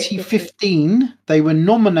bit 2015, they were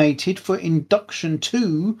nominated for induction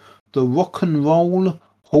to the Rock and Roll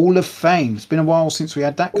Hall of Fame. It's been a while since we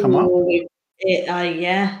had that come up.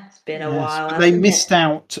 Yeah, it's been a while. But they missed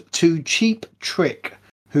out to Cheap Trick,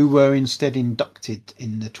 who were instead inducted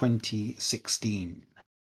in the 2016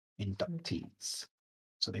 inductees.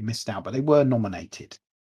 So they missed out, but they were nominated.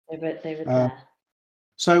 They were there.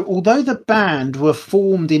 So although the band were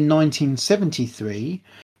formed in 1973,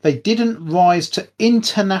 they didn't rise to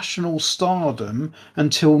international stardom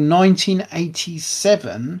until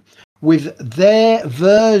 1987 with their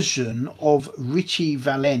version of Richie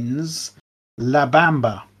Valens' La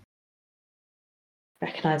Bamba.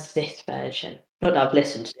 recognise this version. Not that I've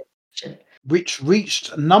listened to this version. Which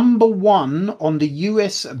reached number 1 on the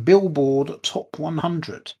US Billboard Top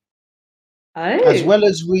 100, as Oh, well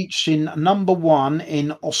as reaching number 1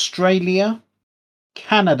 in Australia,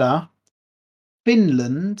 Canada,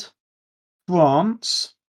 Finland,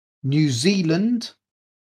 France, New Zealand,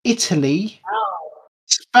 Italy, wow.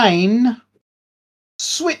 Spain,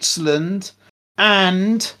 Switzerland,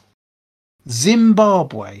 and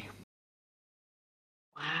Zimbabwe.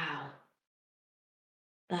 Wow.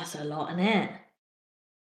 That's a lot, isn't it?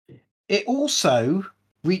 It also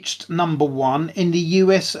reached number 1 in the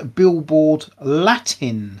US Billboard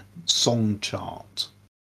Latin Song Chart.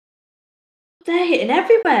 They're hitting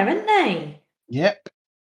everywhere, aren't they? Yep.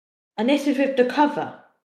 And this is with the cover.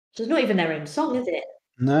 So it's not even their own song, is it?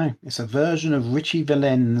 No, it's a version of Richie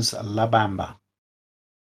Valens' La Bamba.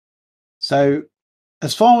 So,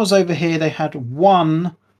 as far as over here, they had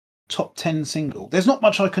one top 10 single. There's not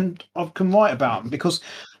much I can write about them because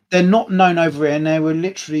they're not known over here, and they were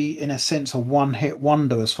literally, in a sense, a one-hit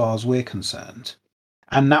wonder as far as we're concerned.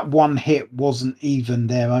 And that one hit wasn't even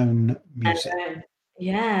their own music.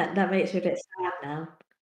 Yeah, that makes me a bit sad now.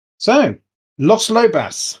 So, Los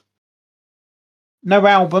Lobos. No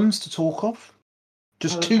albums to talk of.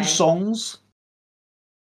 Just 2 songs.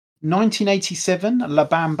 1987, La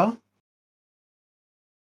Bamba.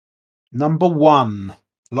 Number 1,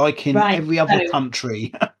 like in every other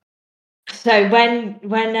country. So when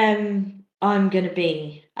I'm Gonna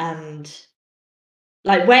Be, and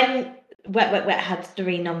like when Wet Wet Wet had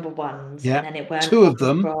 3 number 1s, Yeah, and then it weren't 2 of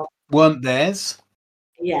them weren't theirs.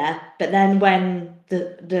 Yeah, but then when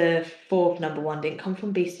the 4th number 1 didn't come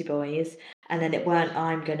from Beastie Boys, and then it weren't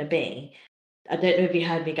I'm Gonna Be, I don't know if you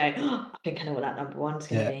heard me go, oh, I think I know what that number 1's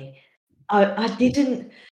gonna be.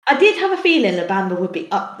 I did have a feeling La Bamba would be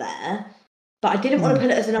up there, but I didn't want to put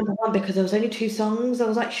it as a number 1 because there was only 2 songs. I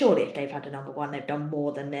was like, surely if they've had a number 1, they've done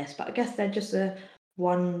more than this. But I guess they're just a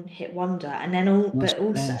one-hit wonder. And then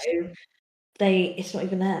also it's not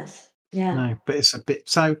even theirs. Yeah. No, but it's a bit.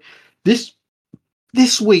 So this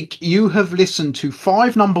week you have listened to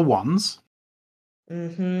 5 number 1s.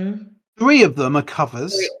 3 of them are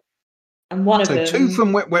covers. And one of them. 2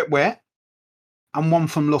 from Wet Wet Wet and 1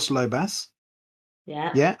 from Los Lobos.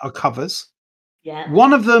 Yeah, are covers. Yeah.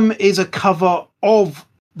 One of them is a cover of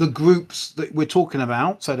the groups that we're talking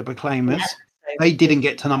about, so the Proclaimers. Yeah. They didn't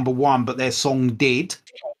get to number 1, but their song did.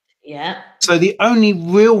 Yeah. So the only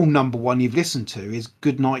real number 1 you've listened to is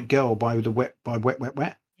 "Goodnight Girl" by Wet Wet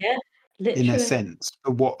Wet. Yeah, literally. In a sense,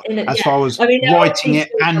 but far as writing it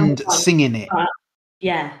and singing it.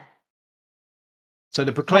 Yeah. So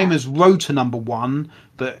the Proclaimers wrote a number 1,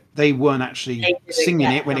 but they weren't actually singing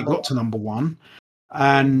it when it got to number 1.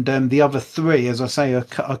 And the other 3, as I say,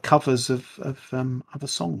 are covers of other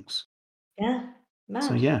songs. Yeah. Mad.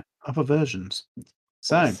 So yeah, other versions.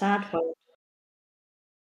 So sad one.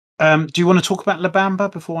 Do you want to talk about La Bamba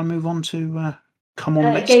before I move on to Come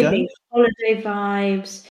On, Let's Go? It gave me holiday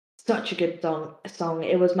vibes. Such a good song.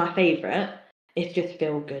 It was my favourite. It just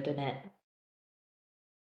feels good, in it.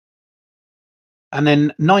 And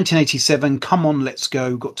then 1987, Come On, Let's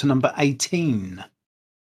Go got to number 18.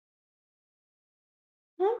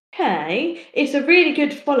 Okay. It's a really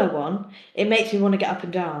good follow-on. It makes me want to get up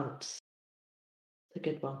and dance. It's a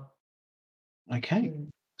good one. Okay.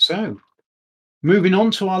 So, moving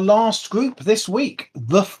on to our last group this week,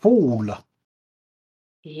 The Fall.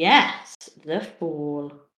 Yes, The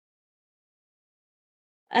Fall.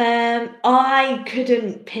 I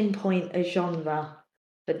couldn't pinpoint a genre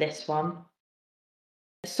for this one.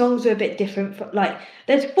 The songs are a bit different.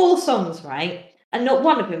 There's 4 songs, right? And not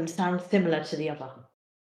one of them sounds similar to the other.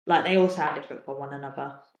 Like, they all sound different from one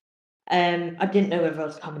another. I didn't know whether I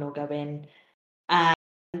was coming or going. And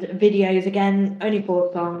videos, again, only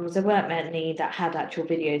 4 songs. There weren't many that had actual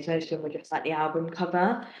videos. Most of them were just like the album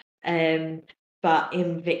cover. But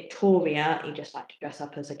in Victoria, you just like to dress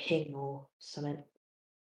up as a king or something.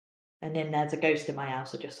 And then there's a ghost in my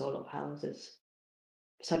house. I just saw a lot of houses.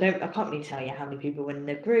 So I can't really tell you how many people were in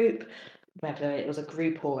the group, whether it was a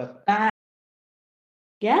group or a band.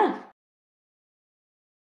 Yeah.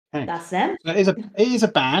 Okay. That's them. So it is a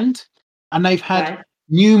band, and they've had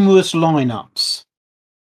numerous lineups.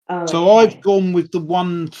 So I've gone with the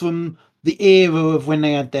one from the era of when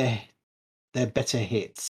they had their better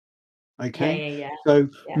hits. Okay. Yeah. So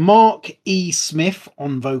Mark E. Smith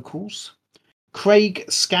on vocals, Craig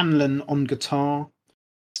Scanlon on guitar,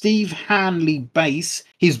 Steve Hanley bass.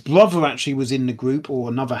 His brother actually was in the group, or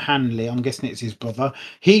another Hanley. I'm guessing it's his brother.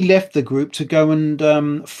 He left the group to go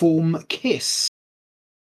and form Kiss.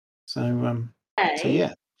 So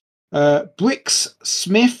yeah. Brix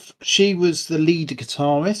Smith, she was the lead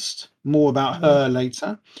guitarist. More about her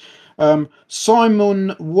later.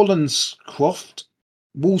 Simon Wollstonecroft,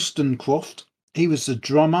 he was the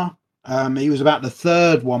drummer. He was about the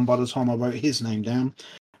third one by the time I wrote his name down.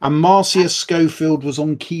 And Marcia Schofield was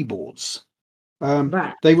on keyboards.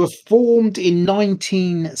 Right. They were formed in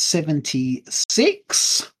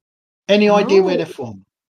 1976. Any idea where they're from?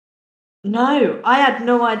 No, I had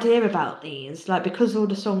no idea about these. Like, because all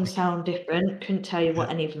the songs sound different, couldn't tell you what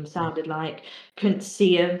any of them sounded like. Couldn't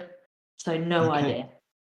see them, so no idea.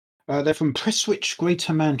 They're from Prestwich,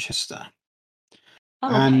 Greater Manchester. Oh,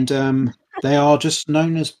 okay. And they are just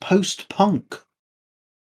known as post-punk.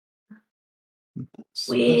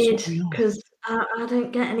 Weird, because I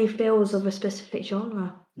don't get any feels of a specific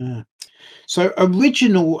genre. Yeah. So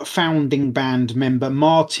original founding band member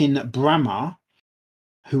Martin Brammer,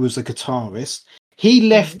 who was a guitarist, he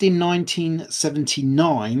left in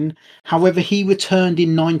 1979. However, he returned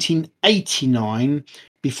in 1989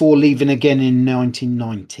 before leaving again in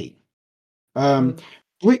 1990.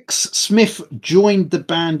 Brix Smith joined the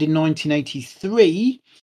band in 1983.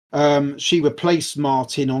 She replaced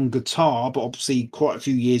Martin on guitar, but obviously quite a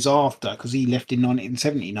few years after, because he left in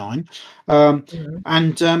 1979.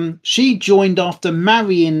 And she joined after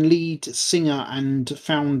marrying lead singer and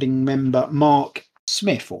founding member Mark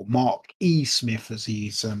Smith, or Mark E. Smith as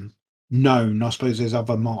he's known. I suppose there's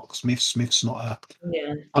other Mark Smith. Smith's not a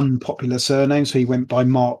unpopular surname, so he went by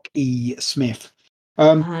Mark E. Smith.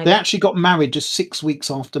 They actually got married just 6 weeks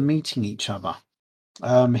after meeting each other.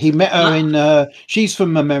 He met her in she's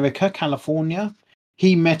from America, California.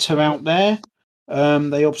 He met her out there.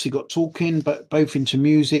 They obviously got talking, but both into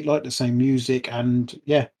music, like the same music. And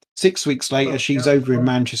 6 weeks later, she's over in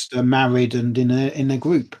Manchester, married and in a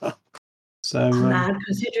group. So mad,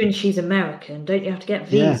 considering she's American, don't you have to get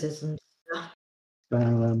visas and stuff?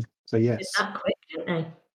 So yes. Did that quick, didn't they?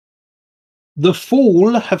 The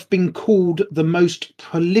Fall have been called the most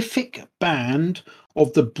prolific band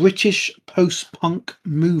of the British post-punk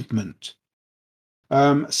movement.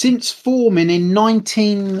 Since forming in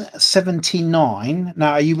 1979,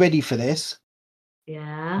 now are you ready for this?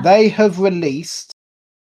 Yeah. They have released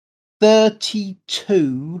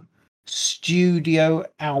 32 studio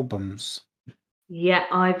albums. Yeah,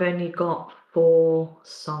 I've only got 4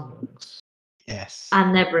 songs. Yes.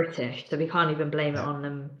 And they're British, so we can't even blame it on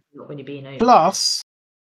them not really being over. Plus,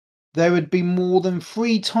 there would be more than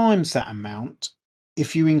 3 times that amount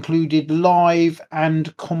if you included live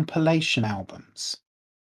and compilation albums.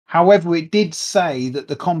 However, it did say that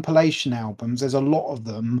the compilation albums, there's a lot of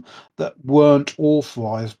them that weren't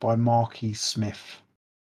authorised by Mark E. Smith,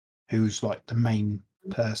 who's like the main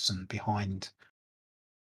person behind.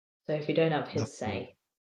 So if you don't have his say.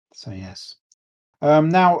 So yes.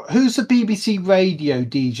 Now, who's the BBC radio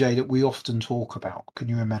DJ that we often talk about? Can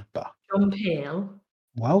you remember? John Peel.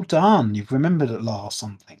 Well done. You've remembered at last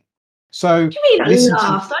something. So what do you mean at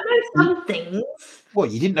last? I know some things.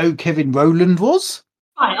 What, you didn't know who Kevin Rowland was?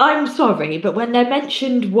 Right, I'm sorry, but when they're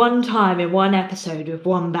mentioned one time in one episode of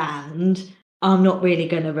one band, I'm not really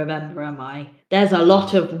going to remember, am I? There's a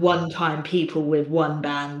lot of one-time people with one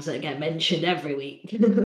bands that get mentioned every week.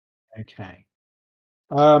 Okay.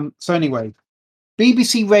 So anyway,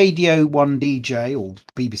 BBC Radio 1 DJ, or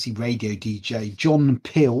BBC Radio DJ, John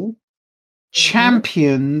Peel,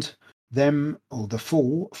 championed them, or the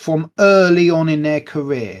Fall, from early on in their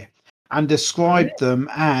career and described them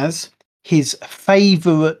as his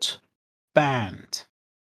favourite band.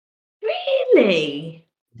 Really?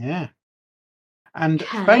 Yeah. And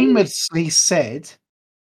famously said,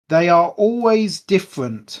 they are always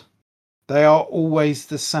different. They are always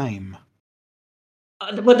the same.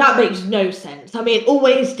 Well, that makes no sense. I mean,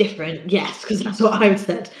 always different, yes, because that's what I've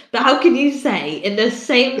said. But how can you say in the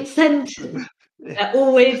same sentence, they're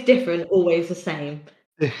always different, always the same?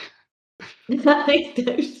 That makes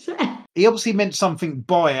no sense. He obviously meant something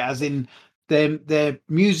by it, as in their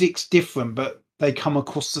music's different, but they come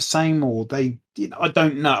across the same, or they, I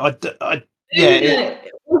don't know. Was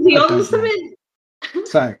he on something?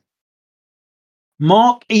 So,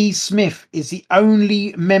 Mark E. Smith is the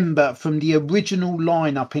only member from the original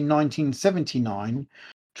lineup in 1979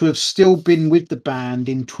 to have still been with the band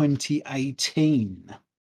in 2018.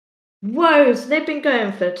 Whoa, so they've been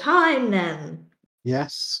going for time then.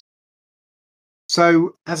 Yes.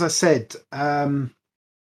 So, as I said,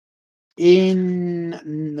 in 19,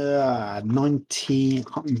 I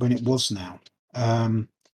can't remember when it was now,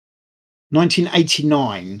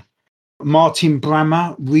 1989, Martin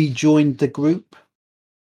Brammer rejoined the group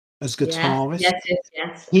as guitarist.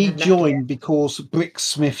 Yes. He joined because Brix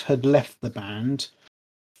Smith had left the band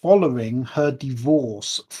following her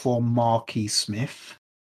divorce from Marky Smith.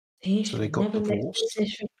 So they got divorced.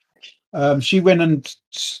 She went and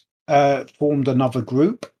formed another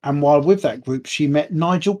group, and while with that group, she met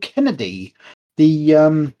Nigel Kennedy,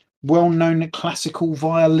 the well-known classical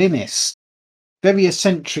violinist. Very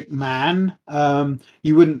eccentric man.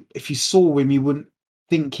 You wouldn't, if you saw him, you wouldn't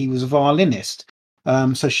think he was a violinist.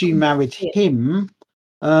 So she married him.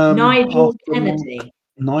 Nigel Kennedy.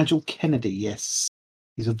 Nigel Kennedy, yes.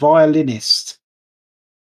 He's a violinist.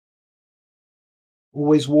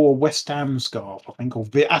 Always wore a West Ham scarf, I think, or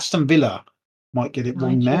Aston Villa. Might get it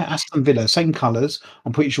wrong there. Aston Villa, same colours.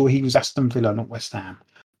 I'm pretty sure he was Aston Villa, not West Ham.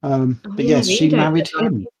 But yes, she married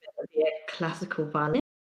him. Classical violin.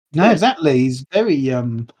 No, exactly. He's very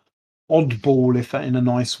oddball, if in a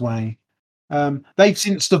nice way. They've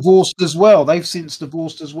since divorced as well.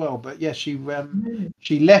 But yeah, she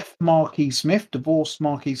left Marky Smith, divorced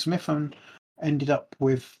Marky Smith, and ended up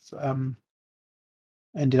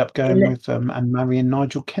going with and marrying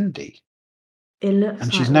Nigel Kennedy.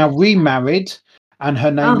 And she's now remarried, and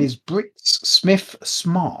her name is Britt Smith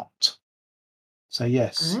Smart. So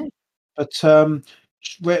yes, but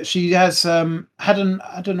where she has had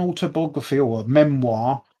an autobiography or a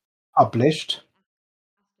memoir published,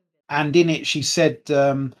 and in it she said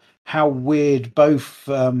how weird both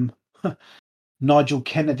Nigel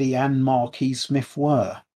Kennedy and Marky Smith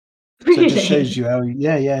were. Really? So it just shows you how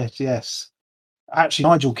yes. Actually,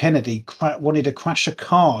 Nigel Kennedy wanted to crash a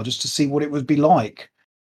car just to see what it would be like.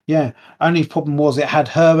 Yeah, only problem was it had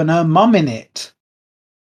her and her mum in it.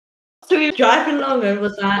 So we were driving along and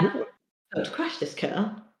was like, "Let's crash this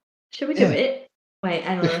car. Should we do it?" Wait,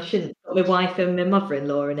 hang on, I shouldn't. Got my wife and my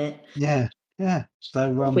mother-in-law in it. Yeah. So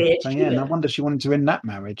Weird. no wonder she wanted to end that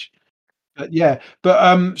marriage. But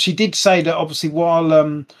she did say that obviously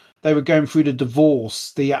while they were going through the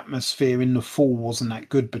divorce, the atmosphere in the fall wasn't that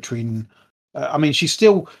good between. I mean, she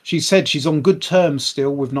said she's on good terms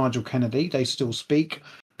still with Nigel Kennedy. They still speak,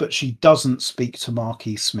 but she doesn't speak to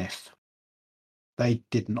Marky Smith. They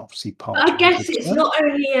didn't obviously part. I guess it's not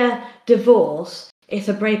only a divorce; it's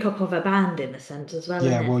a breakup of a band in a sense as well.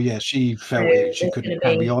 Yeah, well, yeah, she felt she couldn't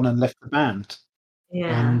carry on and left the band.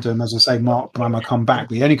 Yeah, and as I say, Mark Brammer come back.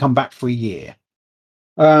 We only come back for a year.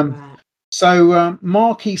 So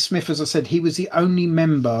Marky Smith, as I said, he was the only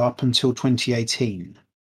member up until 2018.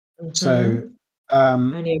 So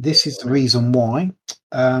this is the reason why.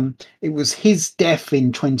 It was his death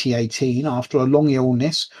in 2018 after a long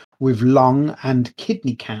illness with lung and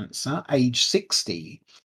kidney cancer, age 60,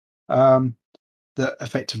 that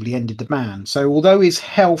effectively ended the band. So although his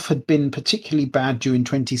health had been particularly bad during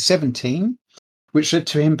 2017, which led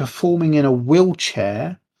to him performing in a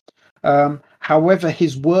wheelchair, however,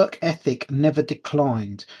 his work ethic never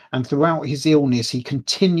declined, and throughout his illness, he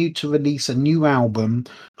continued to release a new album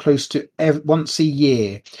close to once a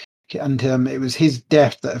year. And it was his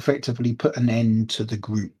death that effectively put an end to the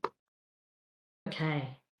group. Okay.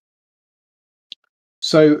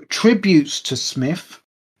 So tributes to Smith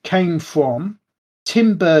came from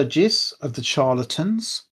Tim Burgess of the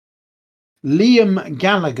Charlatans, Liam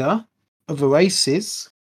Gallagher of Oasis,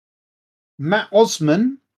 Matt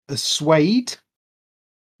Osman of Suede,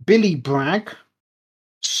 Billy Bragg,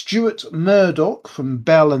 Stuart Murdoch from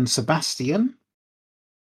Belle and Sebastian,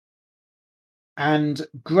 and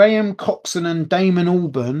Graham Coxon and Damon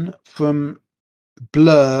Albarn from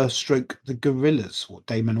Blur / the Gorillaz, or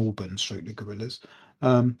Damon Albarn / the Gorillaz.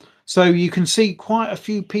 So you can see quite a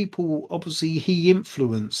few people obviously he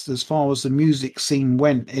influenced as far as the music scene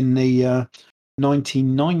went in the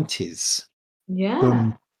 1990s. Yeah.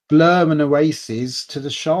 From Blur and Oasis to the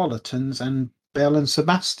Charlatans and Belle and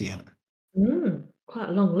Sebastian. Quite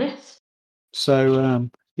a long list. So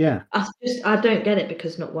yeah. I don't get it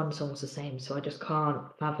because not one song's the same, so I just can't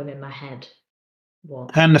fathom in my head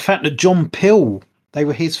what. And the fact that John Peel, they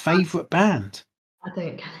were his favourite band. I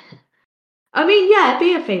don't get it. I mean, yeah,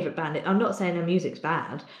 be a favourite band. I'm not saying their music's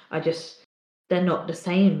bad. They're not the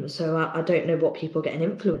same, so I don't know what people are getting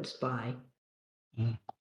influenced by.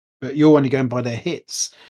 But you're only going by their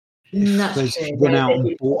hits. If they went out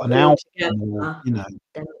and bought an album, together,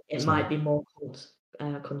 then it might be more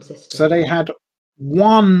consistent. So they had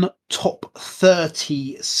one top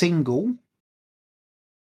 30 single,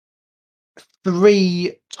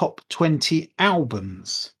 3 top 20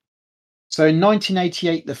 albums. So in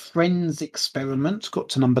 1988, The Friends Experiment got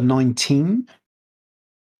to number 19.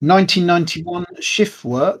 1991, Shift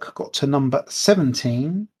Work got to number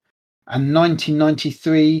 17. And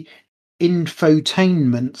 1993,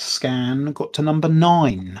 Infotainment Scan got to number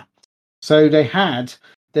 9. So they had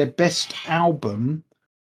their best album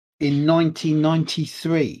in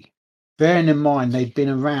 1993. bearing in mind they've been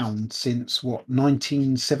around since what,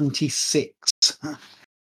 1976.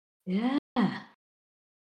 Yeah.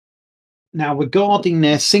 Now, regarding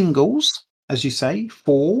their singles, as you say,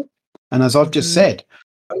 4, and as I've just said,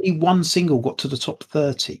 only one single got to the top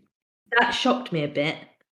 30. That shocked me a bit.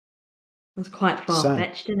 That's quite So,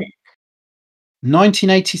 far-fetched, isn't it?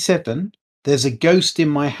 1987, There's a Ghost in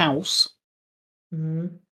My House,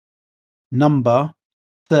 Mm. number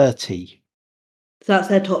 30. So that's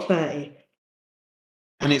their top 30.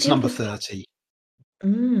 And it's The number others- 30.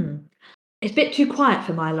 It's a bit too quiet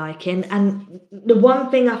for my liking. And the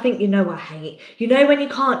one thing I think I hate, when you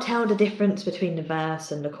can't tell the difference between the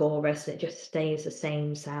verse and the chorus, and it just stays the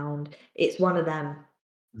same sound. It's one of them.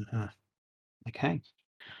 Uh-huh. Okay.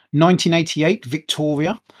 1988,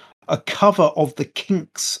 Victoria, a cover of the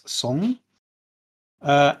Kinks song,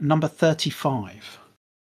 number 35.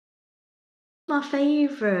 My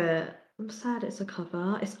favourite. I'm sad it's a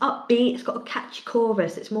cover. It's upbeat. It's got a catchy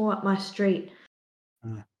chorus. It's more up my street.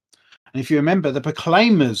 And if you remember, the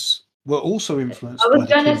Proclaimers were also influenced I by was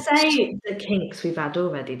the going to Kinks. say the Kinks we've had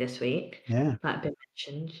already this week. Yeah. That have been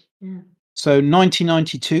mentioned. Yeah. So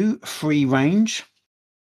 1992, Free Range,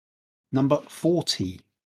 number 40.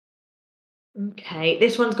 Okay,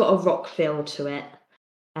 this one's got a rock feel to it.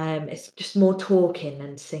 It's just more talking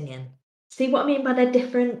than singing. See what I mean by they're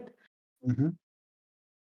different? Mm-hmm.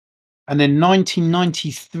 And then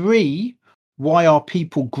 1993, Why Are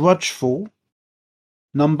People Grudgeful,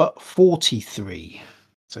 number 43.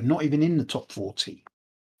 So not even in the top 40.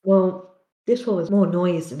 Well, this one was more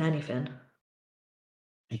noise than anything.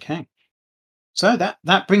 Okay. So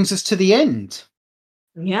that brings us to the end.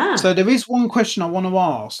 Yeah. So there is one question I want to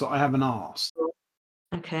ask that I haven't asked.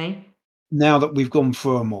 Okay. Now that we've gone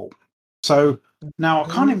through them all. So now I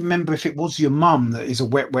can't even remember if it was your mum that is a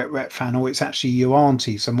Wet Wet Wet fan or it's actually your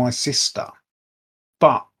auntie, so my sister.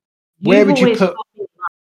 But where would you put?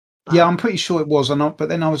 Yeah, I'm pretty sure it was or not. But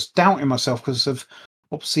then I was doubting myself because of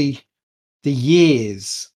obviously the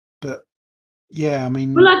years. But yeah, I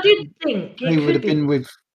mean, Well, I did think they would have been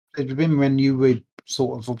it'd have been when you were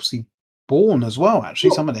sort of obviously born as well.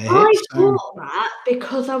 Actually, some of their hits. I thought that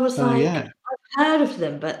because I was like, yeah. I've heard of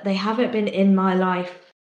them, but they haven't been in my life.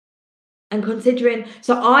 And considering,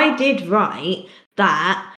 so I did write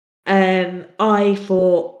that. I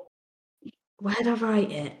thought, where did I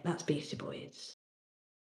write it? That's Beastie Boys.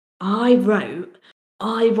 I wrote,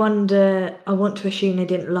 I wonder, I want to assume they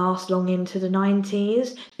didn't last long into the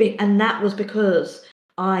 90s. And that was because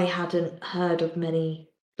I hadn't heard of many,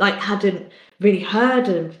 hadn't really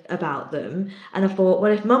heard about them. And I thought,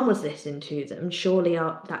 well, if mum was listening to them, surely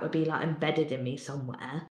that would be embedded in me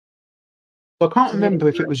somewhere. Well, I can't remember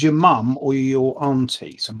if it was your mum or your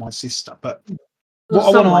auntie, so my sister. But Well,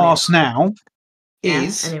 what I want to ask now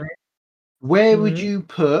is, where would you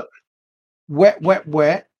put Wet Wet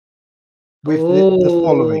Wet with the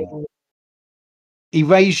following?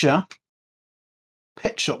 Erasure,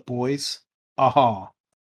 Pet Shop Boys, Aha.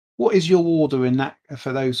 What is your order in that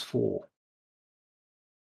for those 4?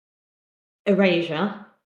 Erasure.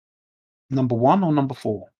 Number 1 or number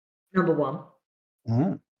 4? Number 1.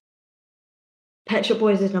 Oh. Pet Shop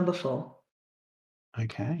Boys is number 4.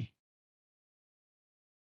 Okay.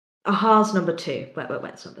 Aha's number 2. Wet Wet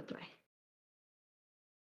Wet's number 3.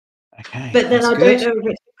 Okay. But then I don't know if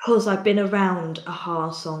it's because I've been around Aha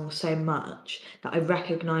songs so much that I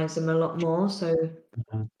recognise them a lot more. So,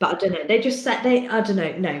 but I don't know. They just said I don't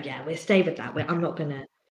know. No, yeah, we'll stay with that. I'm not gonna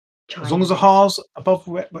try. As long as Aha's above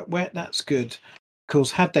Wet Wet Wet, that's good.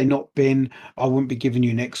 Because had they not been, I wouldn't be giving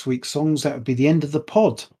you next week's songs. That would be the end of the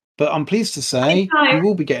pod. But I'm pleased to say you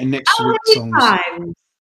will be getting next week's songs.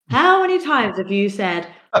 How many times have you said,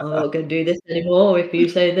 "I'm not going to do this anymore"? If you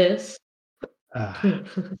say this,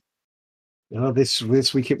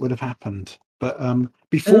 this week it would have happened. But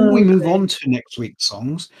before we move on to next week's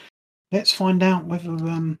songs, let's find out whether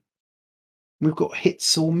we've got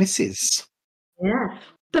hits or misses. Yeah.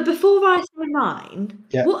 But before I say mine,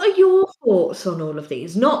 what are your thoughts on all of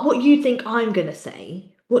these? Not what you think I'm going to say.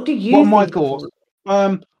 What do you think? What are my thoughts?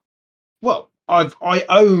 Well, I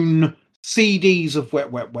own CDs of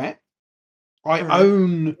Wet Wet Wet. I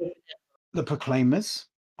own the Proclaimers.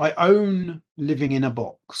 I own Living in a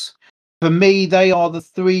Box. For me, they are the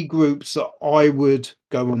 3 groups that I would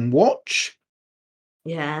go and watch.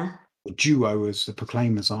 Yeah. Duo as the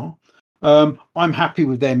Proclaimers are. I'm happy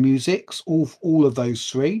with their musics, all of those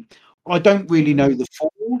 3. I don't really know the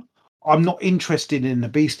 4. I'm not interested in the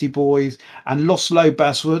Beastie Boys and Los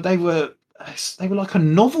Lobos. They were like a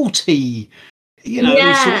novelty,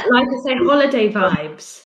 Yeah, like I say, holiday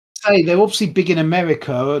vibes. They're obviously big in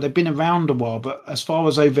America. They've been around a while, but as far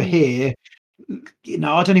as over here,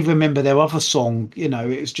 I don't even remember their other song. It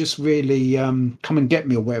was just really "Come and Get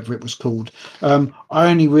Me" or whatever it was called. I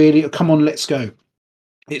only really "Come On, Let's Go."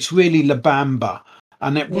 It's really La Bamba,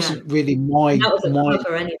 and it Yeah. wasn't really And my that was my. a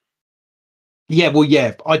cover anyway. Yeah, well,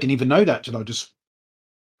 yeah, I didn't even know that till I just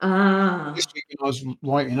this Ah. week when I was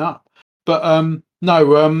writing up. But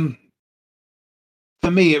no,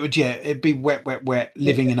 for me it'd be "Wet, Wet, Wet," Yeah.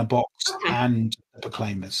 "Living in a Box," Okay. and "The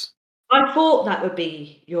Proclaimers." I thought that would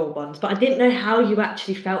be your ones, but I didn't know how you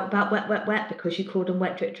actually felt about Wet, Wet, Wet because you called them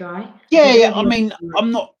Wet, Drip, Dry. I Yeah, didn't know yeah. if I you mean, were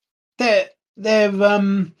I'm not. They're they're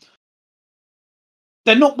um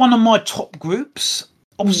they're not one of my top groups.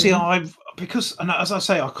 Obviously, mm. and as I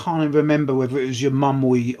say, I can't even remember whether it was your mum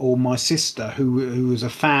or my sister who was a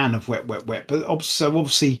fan of Wet Wet Wet. But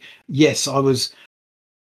obviously, yes, I was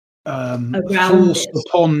Around forced it.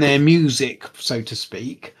 upon their music, so to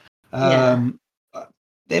speak. Yeah. Uh,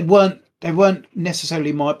 they weren't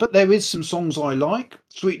necessarily but there is some songs I like.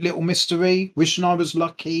 "Sweet Little Mystery," "Wishing I Was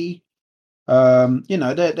Lucky."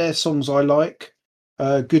 They're songs I like.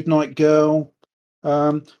 "Good Night Girl."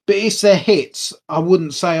 But it's their hits. I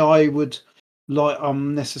wouldn't say I would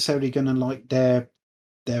I'm necessarily going to like their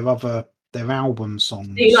album Do you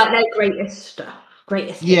songs. like their greatest stuff?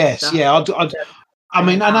 Greatest hits Yes, stuff? yeah. Or I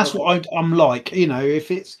mean, and that's album? what I'm like.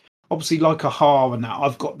 If it's obviously like a and that,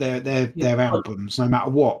 I've got their albums no matter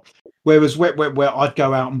what. Whereas Wet Wet Wet, I'd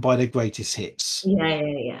go out and buy their greatest hits. Yeah.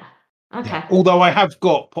 Yeah. Okay. Although I have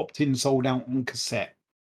got Popped In Sold Out on cassette.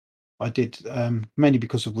 I did, mainly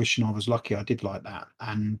because of "Wishing I Was Lucky." I did like that,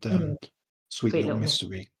 and Mm. "Sweet Sweet Little little miss.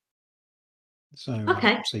 Mystery." So,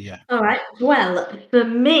 Okay. so yeah, All right. Well, for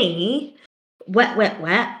me, Wet, Wet,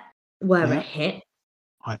 Wet were a yeah. hit.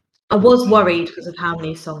 I I thought was they were. worried because of how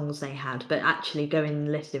many songs they had, but actually going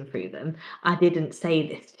and listening through them, I didn't say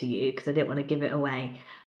this to you because I didn't want to give it away.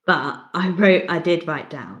 But I did write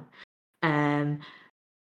down. Um,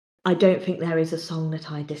 I don't think there is a song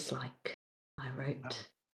that I dislike. I wrote,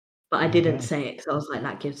 but I didn't Okay. say it because I was like,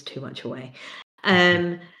 that gives too much away.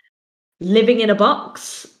 Um, Living in a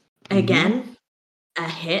Box, Hmm. again, a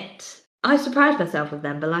hit. I surprised myself with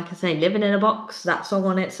them, but like I say, Living in a Box, that song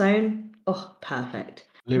on its own, oh, perfect.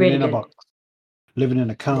 Living Really in a good. box. Living in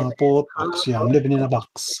a Living in cardboard a box. Yeah, I'm living in a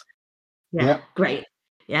box. Yeah, Yeah. great.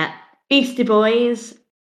 Yeah. Beastie Boys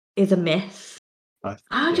is a miss. I,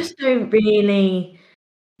 I yeah. just don't really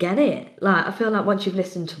get it. Like, I feel like once you've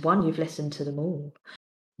listened to one, you've listened to them all.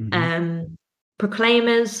 Hmm. Um,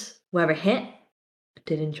 Proclaimers were a hit.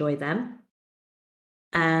 Did enjoy them.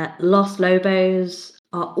 Los Lobos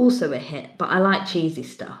are also a hit, but I like cheesy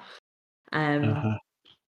stuff. Um, Uh-huh.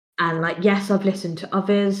 and like, yes, I've listened to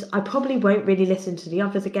others. I probably won't really listen to the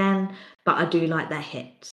others again, but I do like their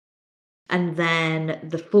hits. And then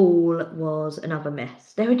The Fall was another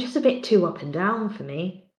miss. They were just a bit too up and down for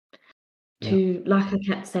me. Yeah. Too, like I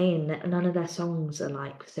kept saying, that none of their songs are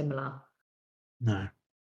like similar. No.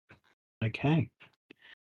 Okay.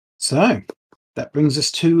 So that brings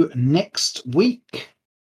us to next week.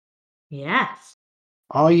 Yes.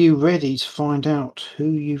 Are you ready to find out who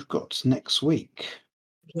you've got next week?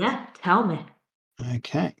 Yeah, tell me.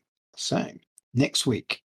 Okay. So next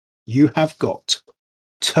week you have got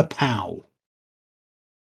T'Pau,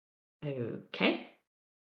 Okay.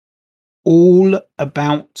 All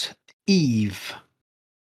About Eve,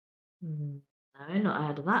 No, not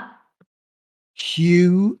heard of that.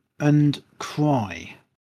 Hue and Cry,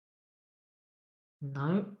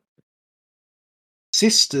 No.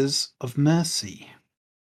 Sisters of Mercy,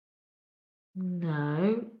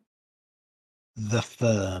 No. The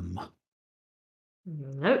Firm,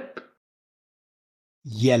 Nope.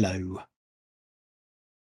 Yellow.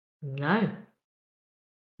 No.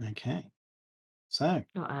 Okay. So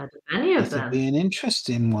Not heard of any of it'll be them. an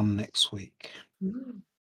interesting one next week. Mm,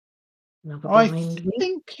 Another I blind week.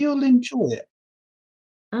 think you'll enjoy it.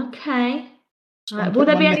 Okay. So I'm Right. Will putting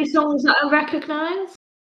there my be neck. any songs that I recognise?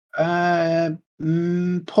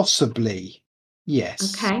 Possibly.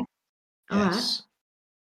 Yes. Okay. All right. Yes.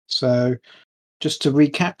 So just to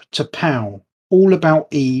recap, T'Pau, All About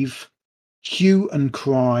Eve, Hue and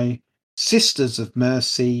Cry, Sisters of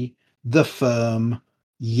Mercy, The Firm,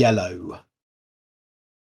 Yellow.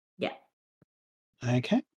 Yeah.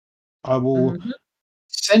 Okay. I will Mhm.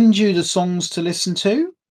 send you the songs to listen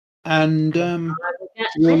to, and And I will get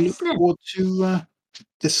we'll look listening. forward to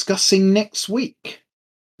discussing next week.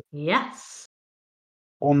 Yes.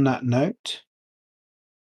 On that note,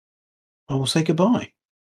 I will say goodbye.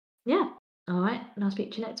 Yeah. All right. And I'll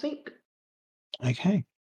speak to you next week. Okay.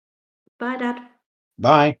 Bye, Dad.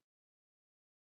 Bye.